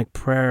Islamic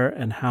prayer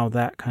and how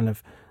that kind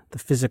of the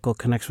physical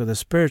connects with the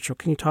spiritual.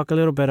 Can you talk a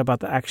little bit about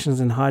the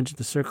actions in Hajj,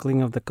 the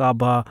circling of the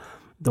Kaaba,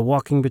 the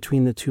walking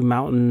between the two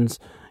mountains,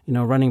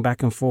 running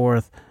back and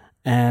forth,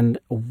 and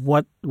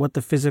what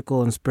the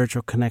physical and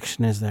spiritual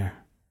connection is there?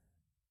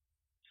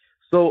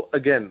 So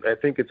again, I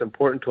think it's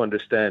important to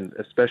understand,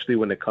 especially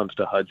when it comes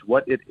to Hajj,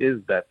 what it is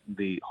that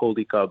the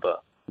Holy Kaaba,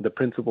 the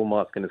principal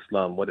mosque in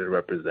Islam, what it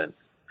represents.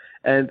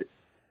 And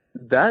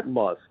that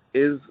mosque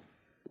is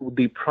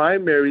the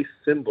primary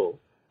symbol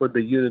for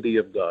the unity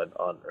of God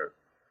on earth.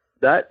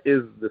 That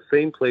is the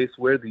same place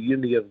where the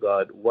unity of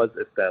God was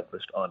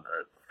established on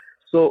earth.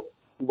 So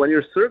when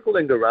you're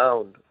circling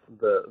around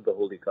the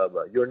Holy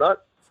Kaaba, you're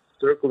not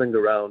circling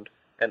around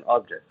an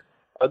object.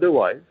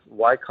 Otherwise,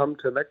 why come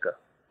to Mecca?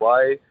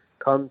 Why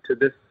come to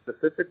this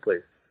specific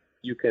place?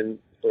 You can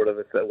sort of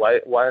say,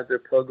 why are there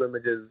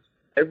pilgrimages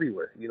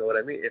everywhere? You know what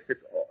I mean?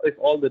 If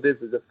all it is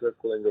just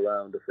circling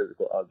around a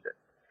physical object.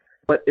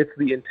 But it's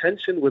the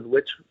intention with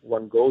which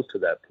one goes to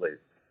that place.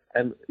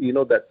 And,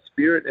 that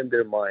spirit in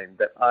their mind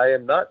that I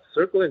am not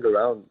circling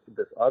around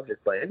this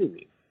object by any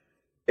means.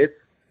 It's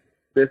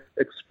this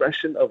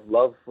expression of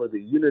love for the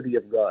unity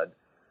of God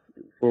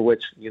for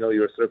which,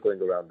 you're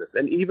circling around this.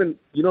 And even,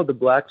 the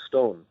black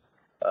stone,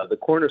 the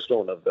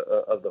cornerstone of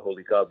the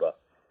Holy Kaaba,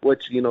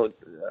 which,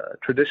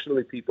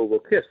 traditionally people will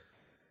kiss.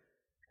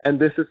 And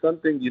this is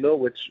something,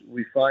 which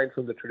we find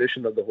from the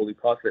tradition of the Holy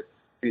Prophet,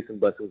 peace and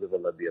blessings of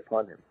Allah be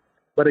upon him.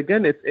 But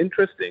again, it's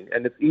interesting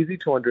and it's easy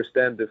to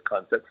understand this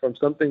concept from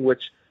something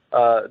which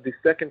the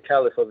second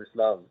Caliph of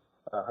Islam,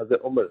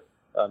 Hazrat Umar,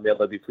 may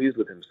Allah be pleased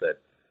with him, said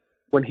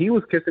when he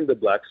was kissing the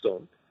black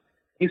stone,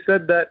 he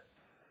said that,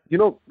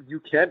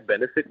 you can't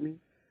benefit me,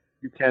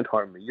 you can't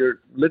harm me. You're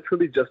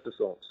literally just a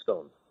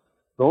stone.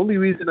 The only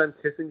reason I'm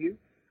kissing you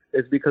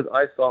is because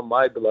I saw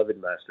my beloved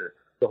master,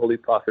 the Holy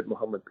Prophet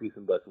Muhammad, peace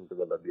and blessings of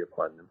Allah be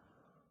upon him,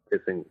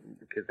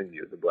 kissing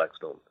you, the black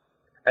stone.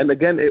 And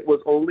again, it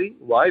was only,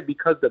 why?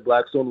 Because the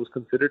black stone was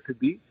considered to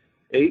be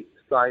a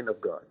sign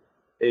of God,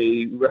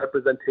 a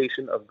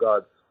representation of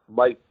God's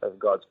might, of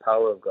God's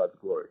power, of God's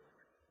glory.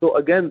 So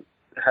again,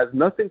 it has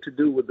nothing to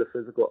do with the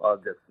physical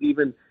objects.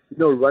 Even,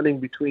 running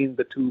between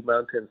the two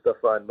mountains,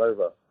 Safa and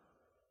Marwa.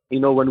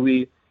 When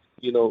we,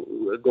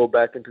 go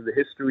back into the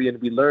history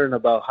and we learn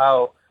about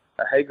how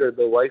Hagar,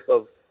 the wife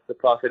of the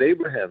Prophet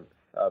Abraham,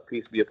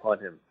 peace be upon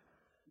him,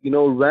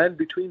 ran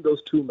between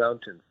those two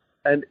mountains.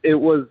 And it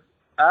was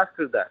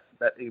after that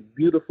a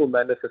beautiful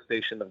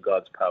manifestation of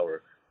God's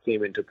power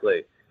came into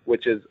play,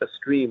 which is a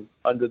stream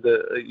under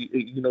the,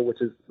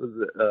 which is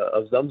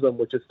of Zamzam,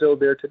 which is still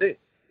there today.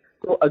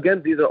 So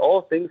again, these are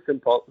all things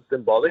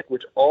symbolic,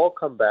 which all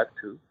come back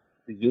to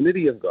the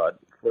unity of God,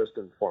 first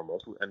and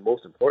foremost, and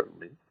most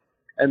importantly,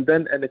 and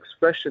then an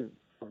expression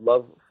of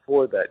love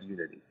for that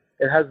unity.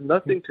 It has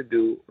nothing to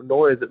do,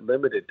 nor is it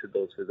limited to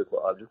those physical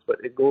objects,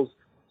 but it goes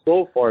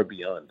so far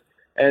beyond.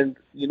 And,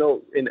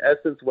 in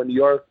essence, when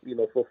you are,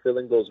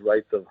 fulfilling those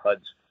rites of Hajj,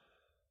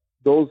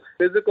 those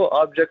physical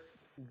objects,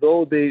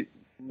 though they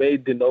may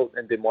denote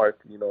and demark,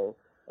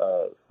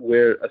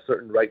 where a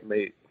certain rite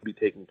may be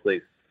taking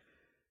place,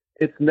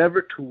 it's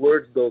never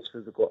towards those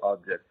physical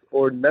objects,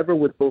 or never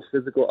with those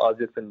physical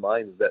objects in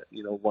mind that,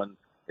 one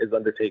is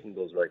undertaking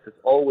those rites. It's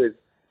always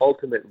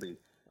ultimately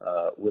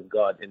with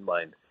God in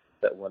mind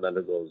that one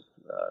undergoes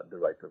the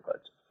rites of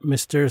Hajj.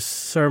 Mr.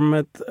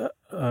 Sarmat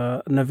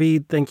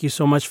Naveed, thank you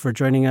so much for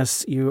joining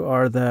us. You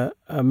are the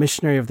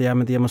missionary of the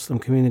Ahmadiyya Muslim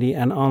community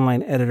and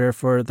online editor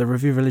for the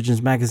Review of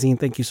Religions magazine.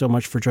 Thank you so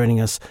much for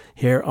joining us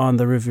here on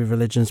the Review of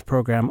Religions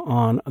program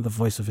on the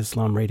Voice of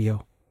Islam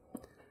Radio.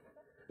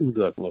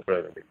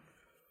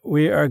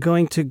 We are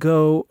going to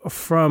go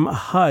from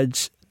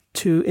Hajj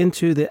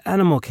into the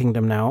animal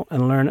kingdom now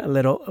and learn a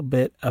little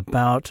bit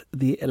about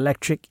the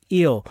electric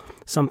eel,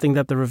 something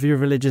that the Review of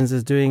Religions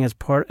is doing as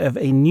part of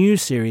a new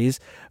series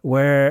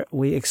where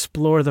we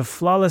explore the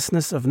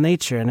flawlessness of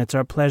nature. And it's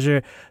our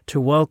pleasure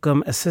to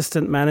welcome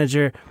Assistant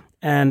Manager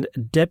and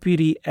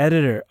Deputy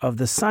Editor of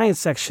the Science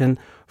section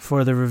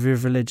for the Review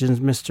of Religions,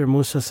 Mr.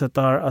 Musa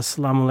Sattar.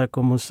 Assalamu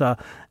alaikum, Musa.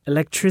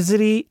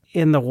 Electricity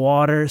in the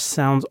water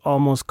sounds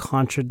almost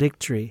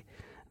contradictory.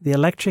 The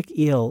electric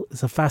eel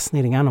is a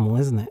fascinating animal,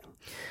 isn't it?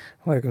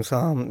 Walaikum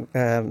salam.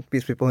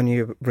 Peace be upon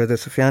you, Brother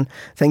Sufyan.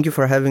 Thank you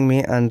for having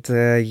me. And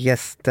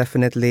yes,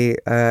 definitely,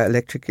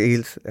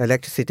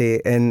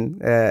 electricity in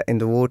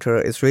the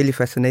water is really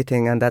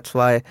fascinating, and that's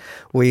why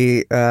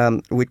we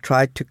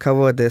tried to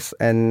cover this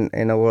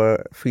in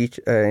our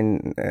feature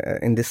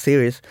in this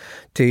series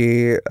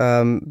to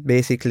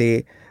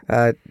basically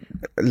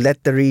let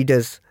the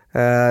readers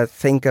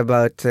think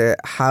about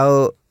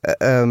how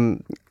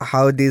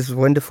these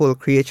wonderful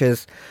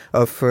creatures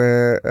of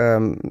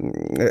in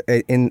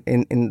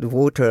the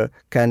water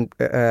can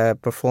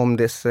perform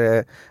this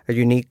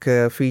unique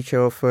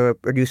feature of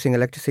producing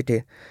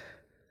electricity.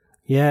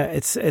 Yeah,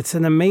 it's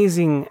an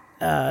amazing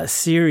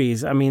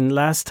series. I mean,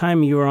 last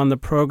time you were on the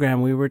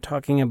program, we were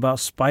talking about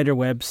spider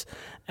webs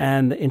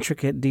and the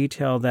intricate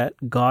detail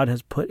that God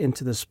has put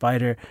into the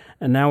spider,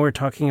 and now we're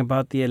talking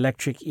about the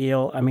electric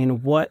eel. I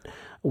mean, what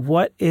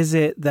is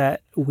it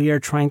that we are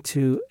trying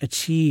to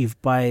achieve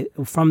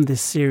from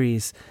this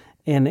series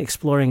in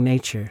exploring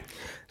nature?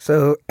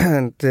 So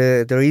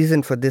the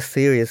reason for this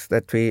series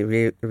that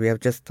we have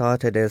just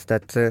started is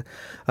that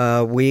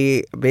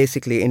we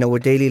basically in our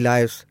daily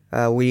lives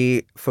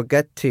we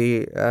forget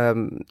to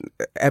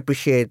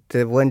appreciate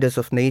the wonders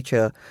of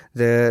nature,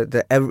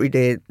 the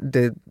everyday,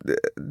 the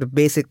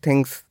basic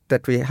things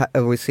that we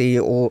see,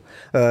 or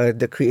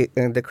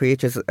the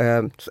creatures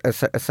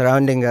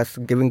surrounding us,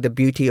 giving the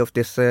beauty of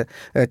this to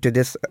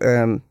this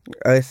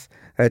earth,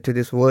 to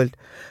this world,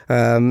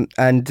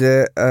 and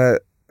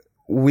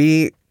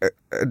we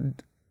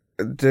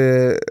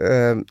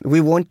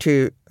want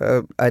to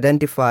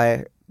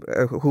identify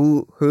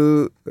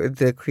who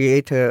the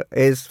creator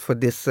is for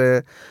this,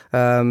 who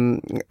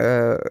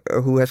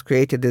has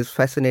created these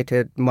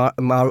fascinating,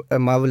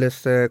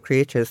 marvelous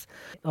creatures.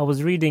 I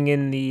was reading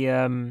in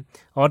the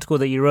article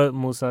that you wrote,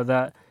 Musa,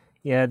 that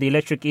the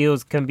electric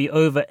eels can be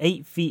over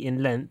 8 feet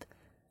in length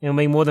and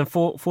weigh more than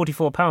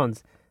 44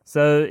 pounds.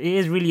 So it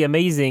is really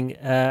amazing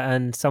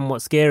and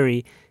somewhat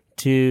scary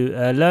to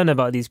learn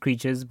about these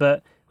creatures.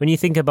 But when you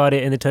think about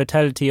it in the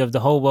totality of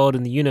the whole world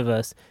and the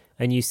universe,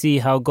 and you see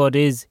how God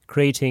is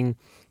creating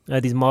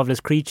these marvelous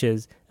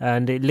creatures,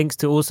 and it links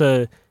to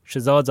also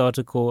Shahzad's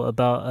article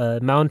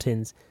about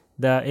mountains,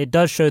 that it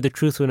does show the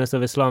truthfulness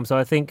of Islam. So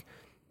I think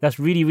that's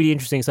really, really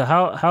interesting. So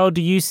how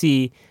do you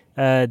see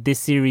this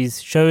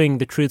series showing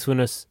the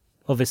truthfulness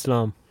of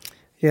Islam?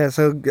 Yeah,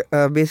 so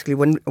basically,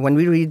 when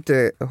we read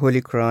the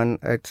Holy Quran,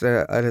 it's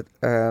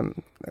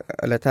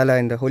Allah Ta'ala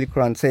in the Holy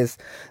Quran says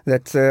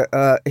that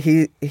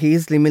He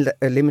is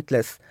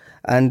limitless,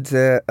 and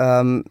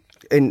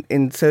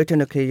in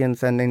certain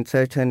occasions and in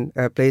certain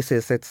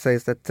places, it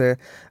says that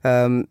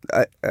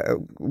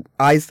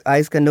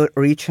eyes cannot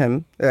reach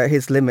Him,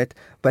 His limit,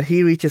 but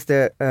He reaches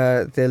the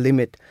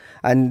limit.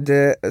 And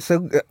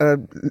so,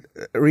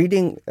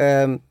 reading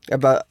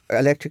about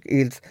electric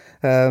eels,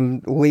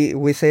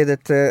 we say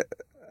that.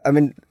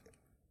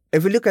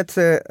 If we look at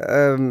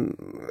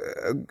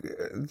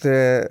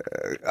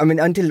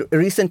until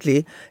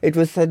recently, it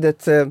was said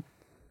that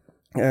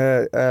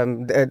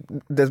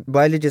the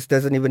biologist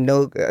doesn't even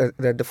know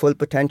the full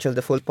potential,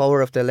 the full power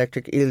of the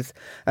electric eels.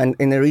 And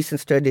in a recent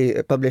study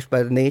published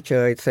by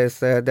Nature, it says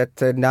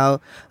that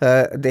now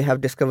they have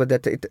discovered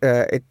that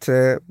it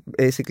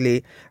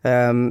basically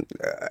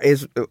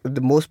is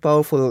the most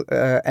powerful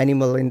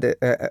animal in the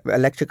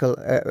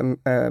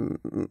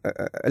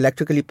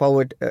electrically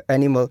powered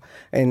animal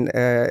in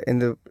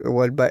the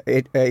world. But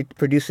it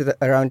produces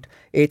around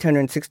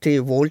 860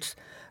 volts.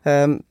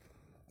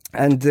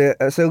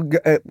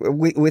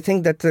 We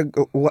think that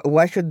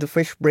why should the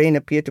fish brain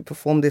appear to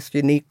perform this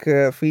unique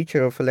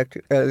feature of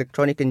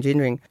electronic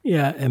engineering?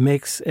 Yeah,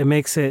 it's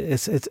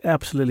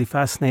absolutely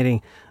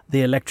fascinating,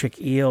 the electric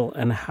eel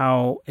and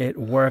how it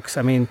works.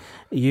 I mean,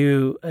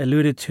 you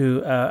alluded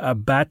to a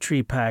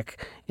battery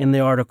pack in the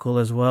article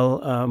as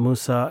well,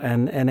 Musa,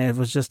 and it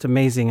was just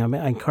amazing. I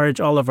mean, I encourage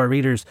all of our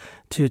readers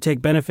to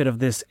take benefit of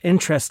this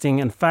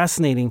interesting and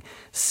fascinating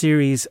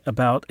series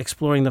about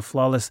exploring the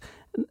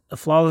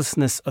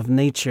flawlessness of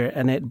nature,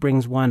 and it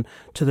brings one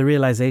to the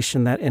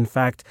realization that in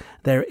fact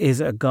there is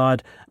a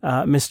God.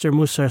 Mr.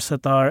 Musa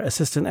Sattar,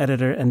 assistant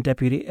editor and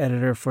deputy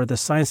editor for the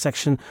science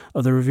section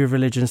of the Review of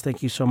Religions,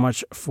 thank you so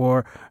much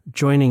for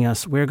joining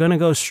us. We're going to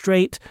go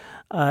straight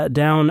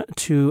down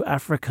to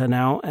Africa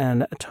now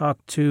and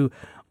talk to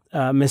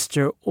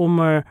Mr.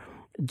 Omar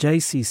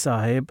Jaisi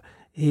Sahib.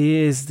 He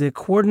is the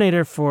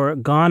coordinator for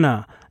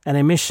Ghana and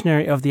a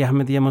missionary of the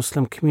Ahmadiyya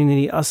Muslim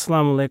community.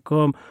 Assalamu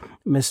alaikum,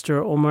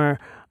 Mr. Omar.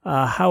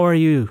 How are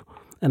you?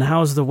 And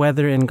how's the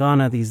weather in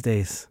Ghana these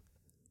days?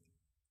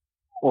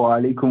 Wa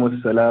alaikum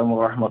assalam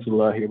wa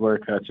rahmatullahi wa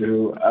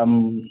barakatuhu.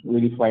 I'm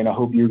really fine. I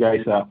hope you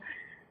guys are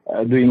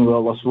doing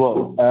well as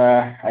well.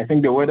 I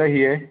think the weather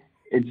here,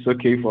 it's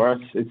okay for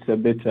us. It's a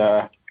bit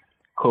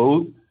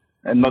cold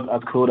and not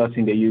as cold as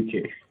in the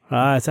UK.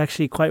 It's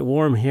actually quite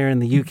warm here in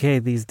the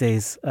UK these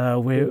days.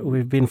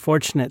 We've been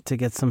fortunate to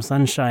get some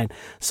sunshine.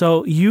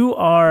 So you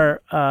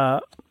are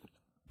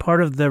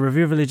part of the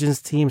Review of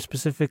Religions team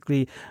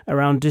specifically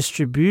around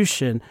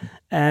distribution,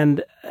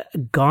 and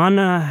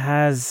Ghana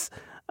has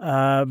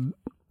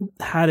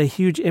had a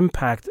huge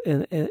impact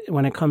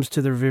when it comes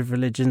to the Review of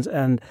Religions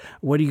and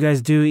what you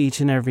guys do each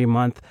and every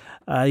month.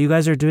 You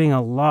guys are doing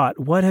a lot.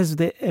 What has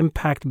the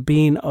impact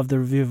been of the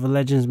Review of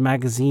Religions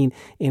magazine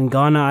in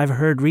Ghana? I've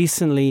heard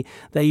recently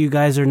that you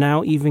guys are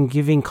now even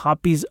giving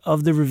copies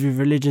of the Review of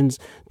Religions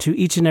to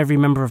each and every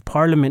member of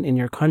parliament in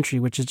your country,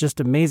 which is just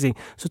amazing.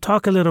 So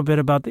talk a little bit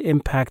about the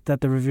impact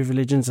that the Review of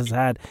Religions has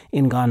had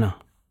in Ghana.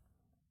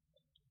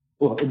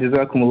 Well,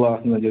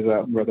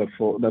 Jazakumullah, brother,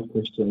 for that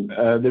question.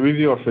 The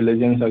Review of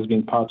Religions has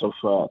been part of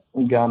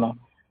Ghana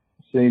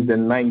since the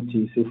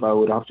 90s, if I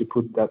would have to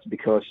put that,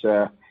 because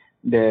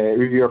the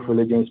Review of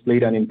Religions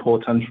played an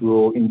important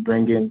role in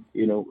bringing,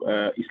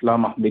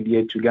 Islam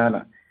Ahmadiyya to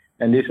Ghana.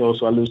 And this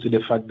also alludes to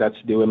the fact that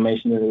they were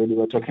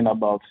talking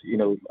about,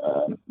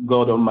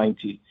 God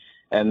Almighty,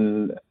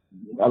 and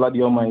Allah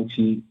the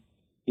Almighty,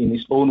 in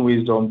His own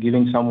wisdom,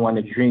 giving someone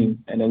a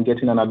dream and then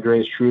getting an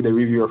address through the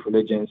Review of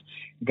Religions,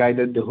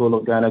 guided the whole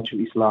of Ghana to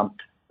Islam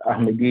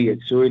Ahmadiyya.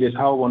 So it is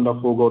how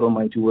wonderful God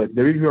Almighty works.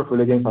 The Review of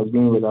Religions has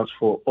been with us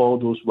for all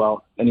those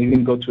while, and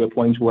even got to a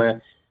point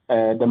where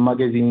the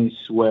magazines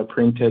were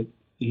printed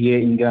here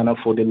in Ghana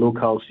for the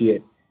locals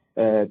here,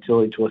 till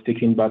it was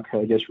taken back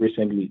just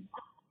recently.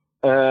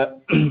 The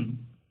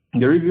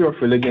Review of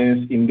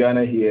Religions in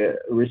Ghana here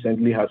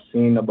recently has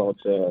seen about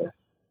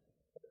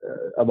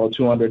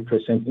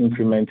 200%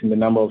 increment in the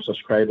number of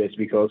subscribers,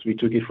 because we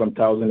took it from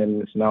 1,000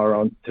 and it's now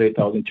around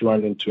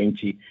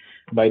 3,220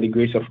 by the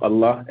grace of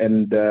Allah.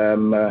 And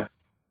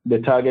the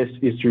target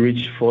is to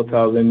reach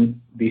 4,000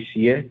 this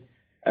year,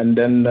 and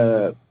then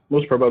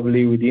most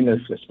probably within a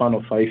span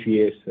of 5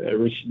 years,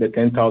 reach the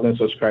 10,000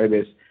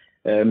 subscribers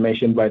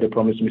mentioned by the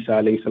Promised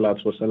Messiah alayhi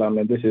salatu wasalam,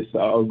 and this is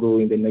our goal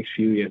in the next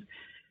few years.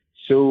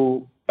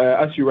 So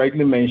as you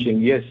rightly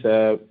mentioned, yes,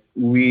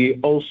 we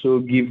also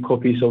give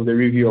copies of the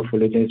Review of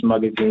Religions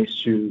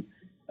magazines to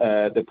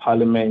the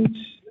parliament,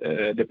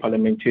 the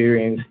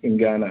parliamentarians in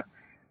Ghana.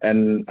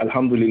 And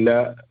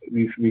alhamdulillah,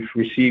 we've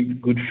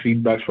received good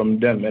feedback from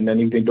them. And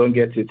then if they don't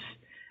get it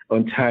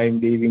on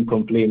time, they even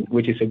complain,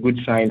 which is a good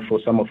sign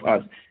for some of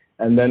us.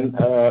 And then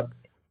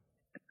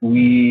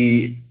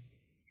we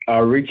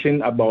are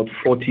reaching about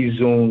 40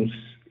 zones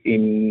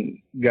in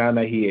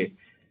Ghana here,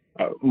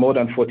 more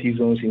than 40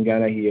 zones in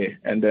Ghana here.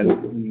 And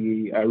then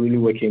we are really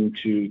working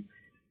to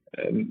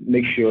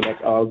make sure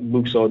that our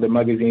books or the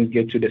magazines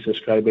get to the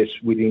subscribers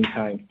within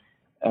time.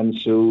 And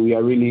so we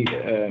are really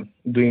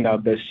doing our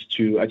best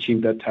to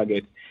achieve that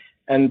target.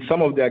 And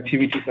some of the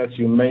activities, as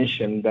you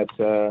mentioned, that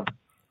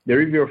the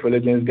Review of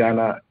Religions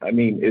Ghana,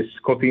 is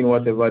copying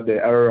whatever the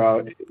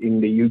RR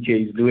in the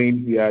UK is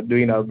doing. We are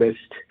doing our best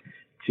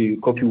to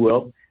copy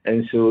well.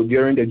 And so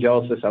during the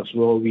Jalsas as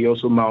well, we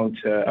also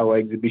mount our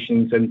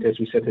exhibition centers.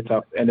 We set it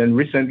up. And then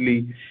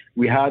recently,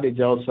 we had a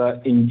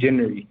Jalsa in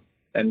January,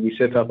 and we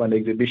set up an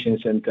exhibition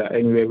center.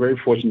 And we were very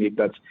fortunate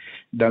that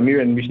the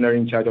Amiran missionary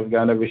in charge of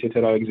Ghana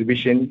visited our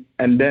exhibition.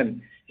 And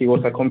then he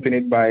was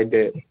accompanied by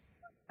the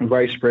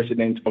Vice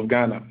President of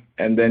Ghana.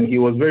 And then he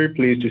was very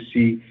pleased to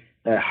see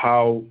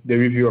how the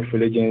Review of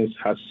Religions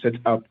has set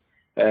up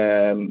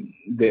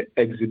the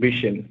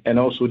exhibition. And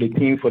also the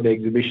theme for the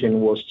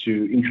exhibition was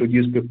to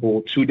introduce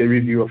people to the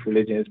Review of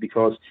Religions,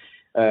 because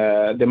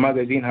the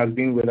magazine has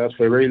been with us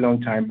for a very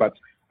long time. But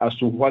as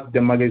to what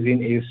the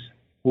magazine is,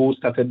 who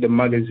started the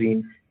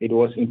magazine, it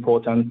was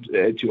important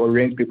to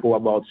orient people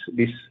about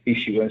this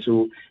issue. And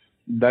so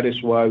that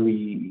is why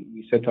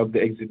we set up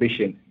the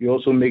exhibition. We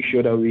also make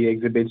sure that we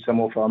exhibit some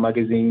of our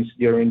magazines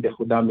during the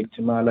Khudam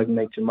Ijtima,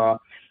 Lajna Ijtima,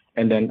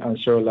 and then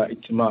Ansarullah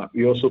Ijtima.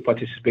 We also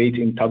participate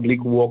in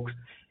Tabligh work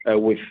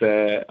with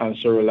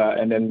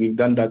Ansarullah, and then we've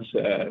done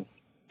that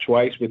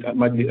twice with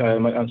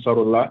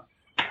Ansarullah,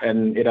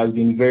 and it has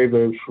been very,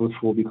 very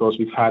fruitful because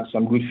we've had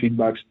some good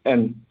feedbacks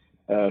and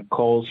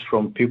calls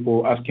from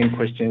people asking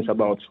questions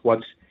about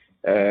what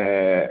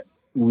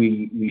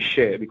we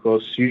share,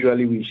 because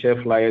usually we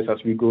share flyers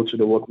as we go to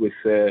the work with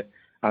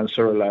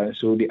Ansarullah.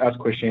 So they ask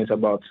questions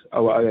about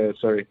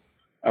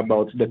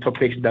about the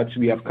topics that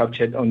we have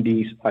captured on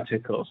these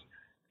articles.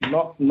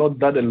 Not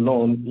that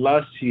alone.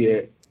 Last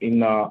year in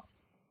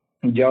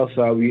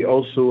Jalsa, we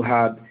also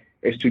had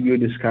a studio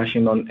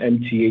discussion on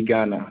MTA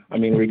Ghana.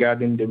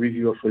 Regarding the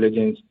Review of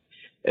Religions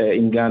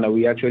in Ghana,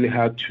 we actually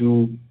had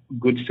two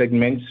good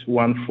segments,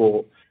 one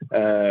for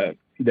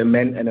the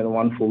men and then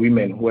one for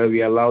women, where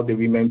we allowed the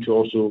women to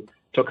also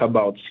talk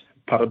about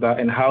Parda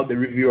and how the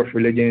Review of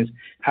Religions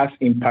has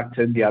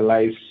impacted their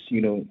lives,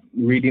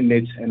 reading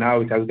it and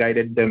how it has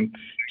guided them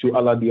to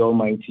Allah the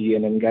Almighty,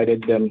 and then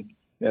guided them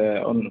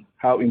on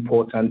how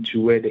important to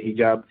wear the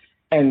hijab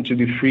and to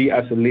be free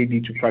as a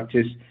lady to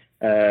practice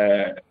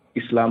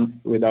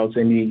Islam without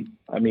any,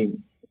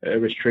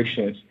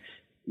 restrictions.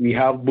 We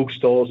have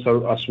bookstores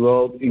as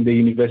well in the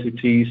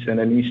universities, and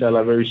then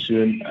inshallah very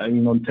soon,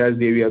 on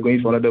Thursday, we are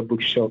going for another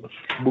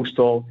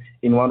bookstore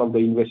in one of the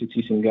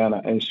universities in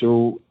Ghana. And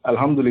so,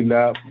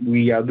 alhamdulillah,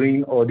 we are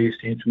doing all these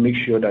things to make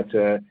sure that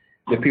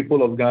the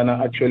people of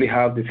Ghana actually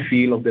have the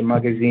feel of the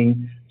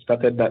magazine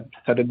started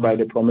by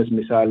the Promised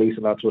Messiah,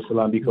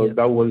 because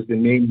that was the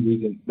main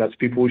reason, that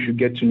people should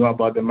get to know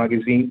about the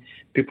magazine.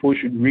 People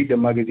should read the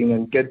magazine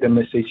and get the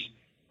message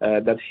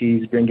that he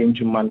is bringing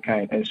to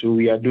mankind. And so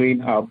we are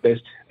doing our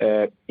best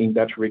in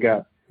that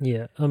regard.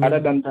 Yeah. Other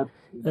than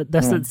that,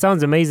 that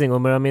sounds amazing,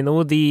 Omar.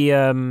 All the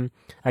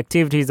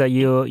activities that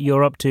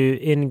you're up to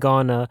in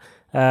Ghana,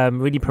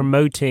 really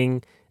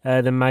promoting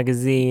the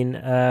magazine,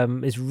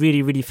 is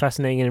really, really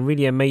fascinating and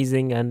really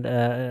amazing,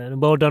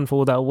 and well done for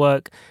all that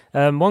work.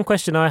 One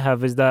question I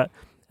have is that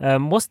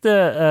what's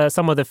the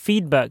some of the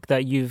feedback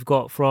that you've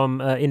got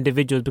from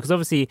individuals? Because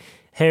obviously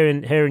here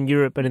in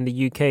Europe and in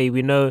the UK,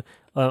 we know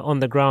on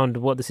the ground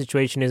what the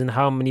situation is and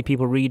how many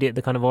people read it,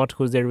 the kind of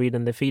articles they read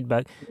and the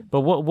feedback.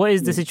 But what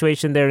is the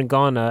situation there in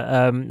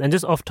Ghana? And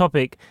just off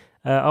topic,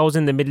 I was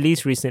in the Middle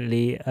East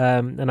recently,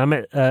 and I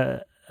met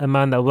a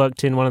man that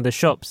worked in one of the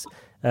shops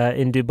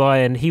in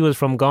Dubai, and he was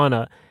from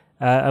Ghana.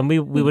 And we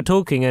were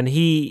talking, and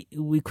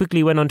we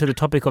quickly went on to the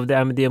topic of the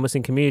Ahmadiyya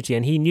Muslim community,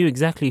 and he knew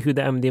exactly who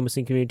the Ahmadiyya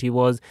Muslim community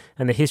was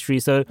and the history.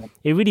 So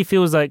it really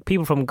feels like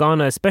people from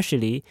Ghana,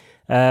 especially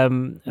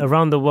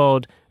around the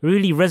world,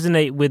 really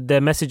resonate with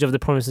the message of the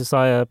Promised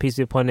Messiah, peace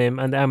be upon him,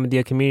 and the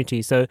Ahmadiyya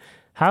community. So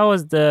how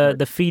has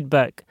the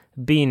feedback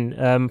been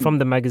from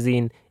the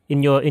magazine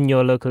in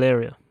your local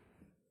area?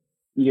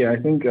 Yeah, I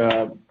think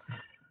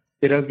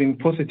it has been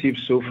positive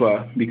so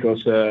far,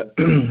 because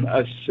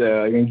as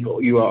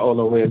you are all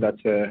aware that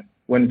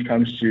when it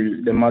comes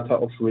to the matter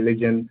of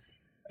religion,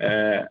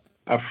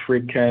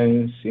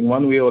 Africans, in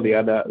one way or the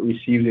other,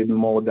 receive it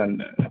more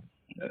than,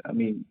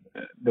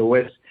 the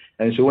West.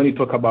 And so when you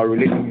talk about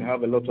religion, you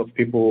have a lot of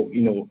people,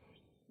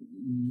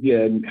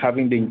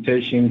 having the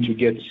intention to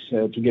get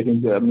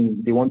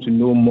into, they want to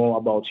know more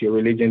about your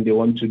religion. They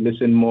want to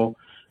listen more.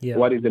 Yeah.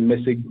 What is the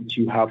message that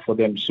you have for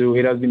them? So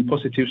it has been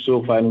positive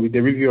so far. And with the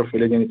Review of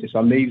Religion, it is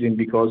amazing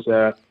because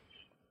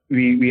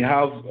we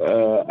have,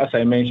 as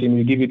I mentioned,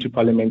 we give it to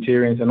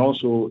parliamentarians. And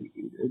also,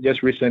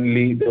 just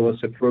recently, there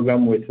was a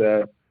program with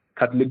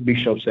Catholic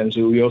bishops. And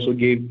so we also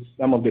gave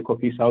some of the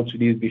copies out to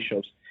these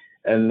bishops.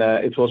 And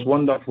it was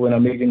wonderful and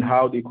amazing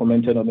how they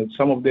commented on it.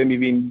 Some of them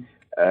even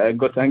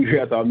got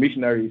angry at our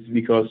missionaries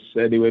because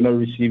they were not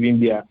receiving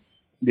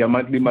their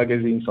monthly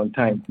magazines on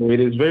time. So it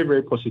is very,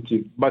 very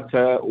positive. But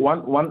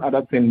one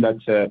other thing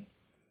that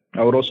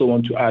I would also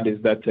want to add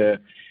is that,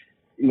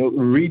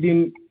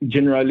 reading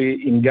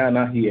generally in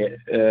Ghana here,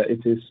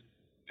 it is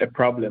a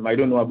problem. I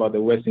don't know about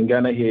the West. In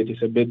Ghana here, it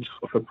is a bit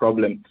of a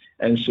problem.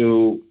 And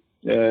so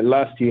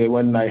last year,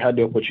 when I had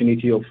the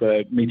opportunity of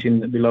meeting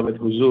beloved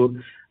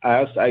Huzur,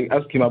 I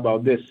asked him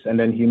about this, and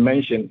then he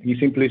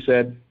simply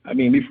said,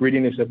 if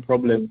reading is a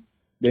problem,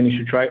 then you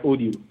should try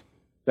audio.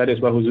 That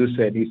is what Huzur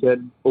said. He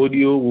said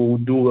audio will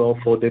do well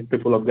for the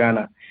people of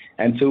Ghana.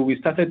 And so we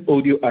started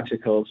audio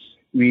articles.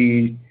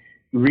 We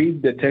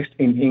read the text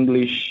in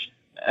English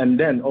and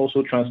then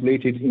also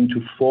translate it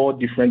into 4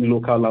 different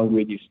local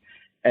languages.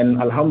 And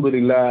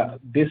alhamdulillah,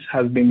 this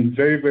has been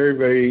very, very,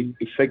 very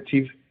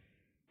effective.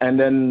 And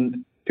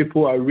then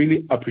people are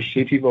really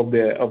appreciative of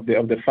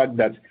the fact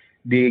that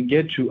they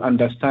get to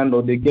understand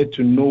or they get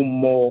to know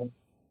more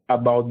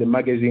about the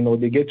magazine, or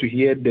they get to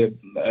hear the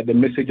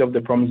message of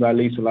the Prophet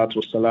alayhi salatu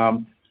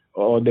wasalam,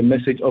 or the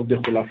message of the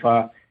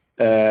Khulafa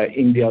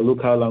in their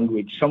local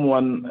language.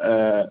 Someone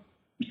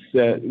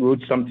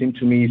wrote something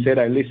to me. He said,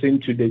 I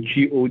listened to the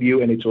Chi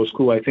audio and it was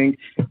cool. I think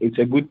it's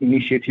a good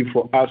initiative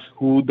for us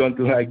who don't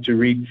like to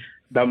read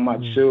that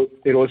much. So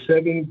it was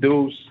serving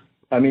those,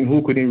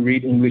 who couldn't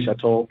read English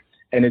at all.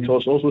 And it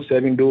was also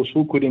serving those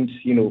who couldn't,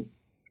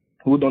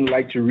 who don't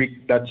like to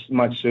read that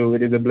much. So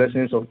it is the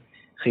blessings of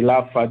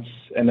Khilafat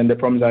and then the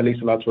Prophet alayhi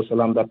salatu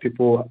wasalam that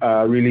people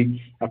are really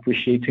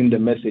appreciating the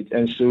message.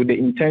 And so the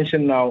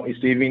intention now is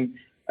to even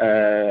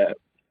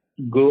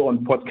go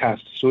on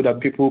podcasts so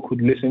that people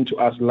could listen to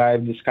us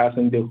live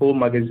discussing the whole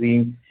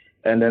magazine,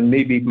 and then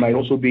maybe it might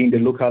also be in the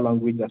local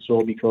language as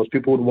well, because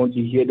people would want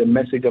to hear the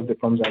message of the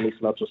Prophet alayhi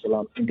salatu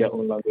wasalam in their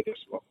own language as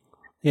well.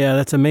 Yeah,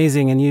 that's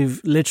amazing. And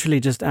you've literally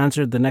just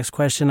answered the next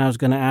question I was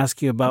going to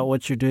ask you about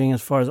what you're doing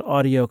as far as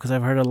audio, because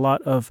I've heard a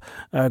lot of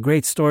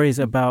great stories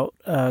about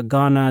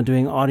Ghana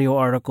doing audio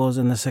articles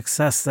and the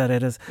success that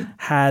it has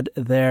had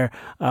there.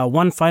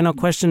 One final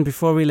question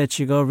before we let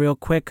you go real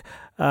quick.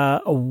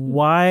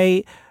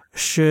 Why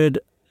should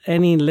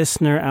any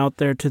listener out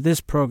there to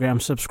this program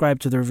subscribe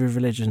to the Review of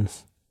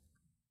Religions?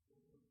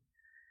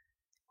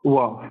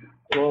 Well,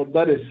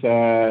 that is,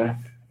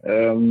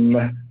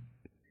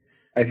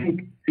 I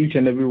think each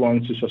and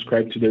everyone to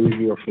subscribe to the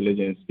Review of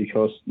Religions,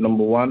 because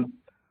number one,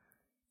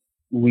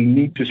 we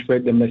need to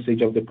spread the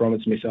message of the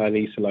Prophet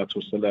alayhi salatu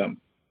wasalam.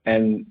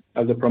 And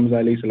as the Prophet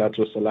alayhi salatu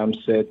wasalam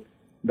said,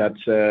 that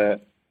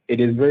it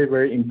is very,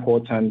 very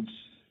important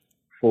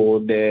for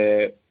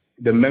the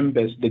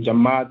members, the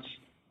Jamaat,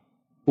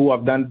 who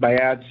have done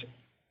bayat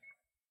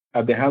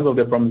at the hands of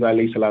the Prophet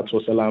alayhi salatu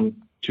wasalam,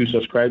 to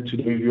subscribe to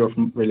the Review of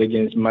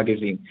Religions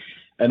magazine.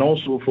 And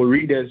also for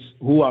readers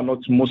who are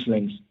not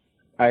Muslims,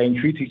 I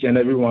entreat each and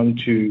everyone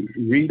to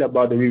read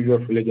about the Review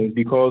of Religions,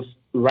 because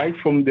right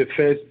from the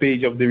first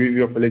page of the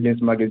Review of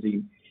Religions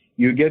magazine,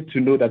 you get to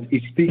know that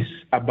it speaks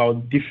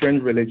about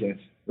different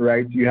religions,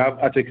 right? You have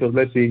articles,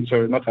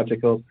 not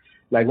articles,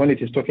 like when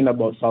it is talking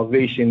about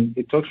salvation,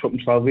 it talks from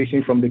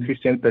salvation from the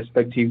Christian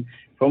perspective,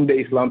 from the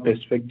Islam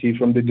perspective,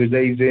 from the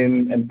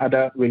Judaism and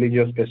other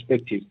religious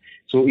perspectives.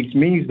 So it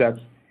means that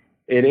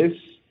it is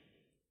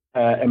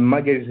a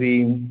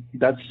magazine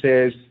that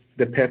says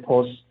the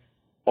purpose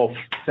of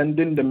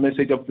sending the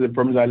message of the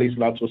Prophet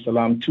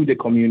ﷺ to the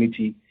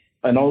community,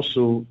 and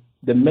also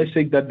the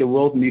message that the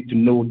world needs to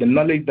know, the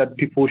knowledge that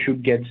people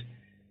should get.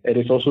 It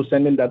is also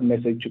sending that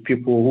message to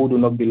people who do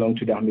not belong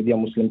to the Ahmadiyya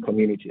Muslim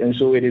community. And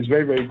so it is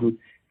very, very good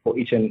for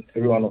each and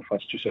every one of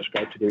us to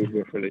subscribe to the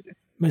Review of Religion.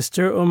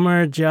 Mr.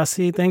 Umar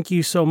Jiasi, thank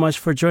you so much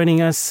for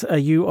joining us.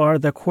 You are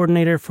the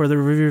coordinator for the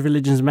Review of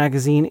Religions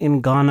magazine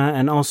in Ghana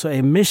and also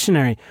a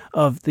missionary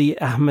of the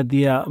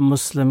Ahmadiyya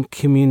Muslim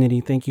community.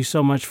 Thank you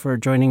so much for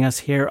joining us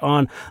here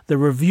on the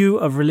Review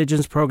of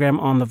Religions program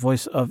on the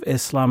Voice of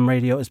Islam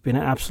Radio. It's been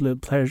an absolute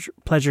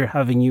pleasure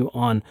having you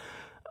on.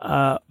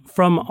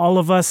 From all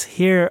of us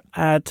here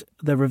at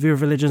the Review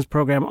of Religions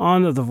program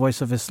on the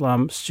Voice of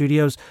Islam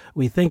studios,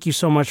 we thank you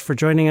so much for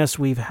joining us.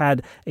 We've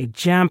had a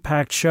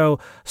jam-packed show.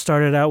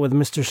 Started out with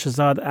Mr.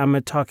 Shazad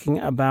Ahmed talking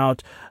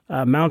about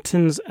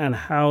mountains and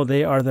how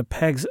they are the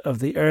pegs of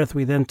the earth.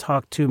 We then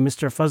talked to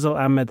Mr. Fazl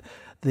Ahmed,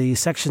 the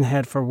section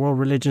head for World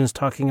Religions,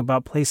 talking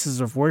about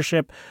places of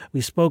worship.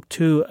 We spoke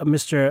to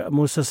Mr.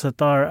 Musa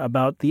Sattar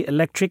about the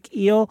electric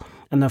eel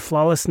and the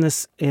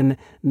flawlessness in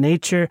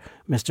nature.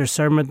 Mr.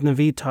 Sarmad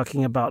Naveed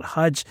talking about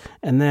Hajj.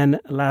 And then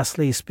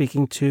lastly,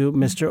 speaking to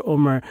Mr.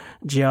 Umar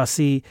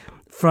Jiasi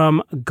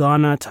from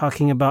Ghana,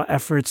 talking about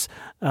efforts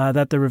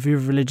that the Review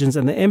of Religions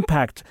and the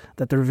impact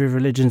that the Review of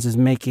Religions is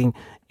making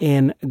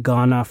in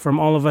Ghana. From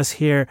all of us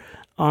here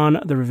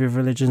on the Review of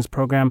Religions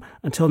program,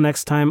 until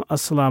next time,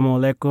 Assalamu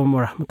alaikum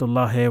wa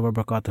rahmatullahi wa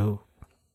barakatuhu.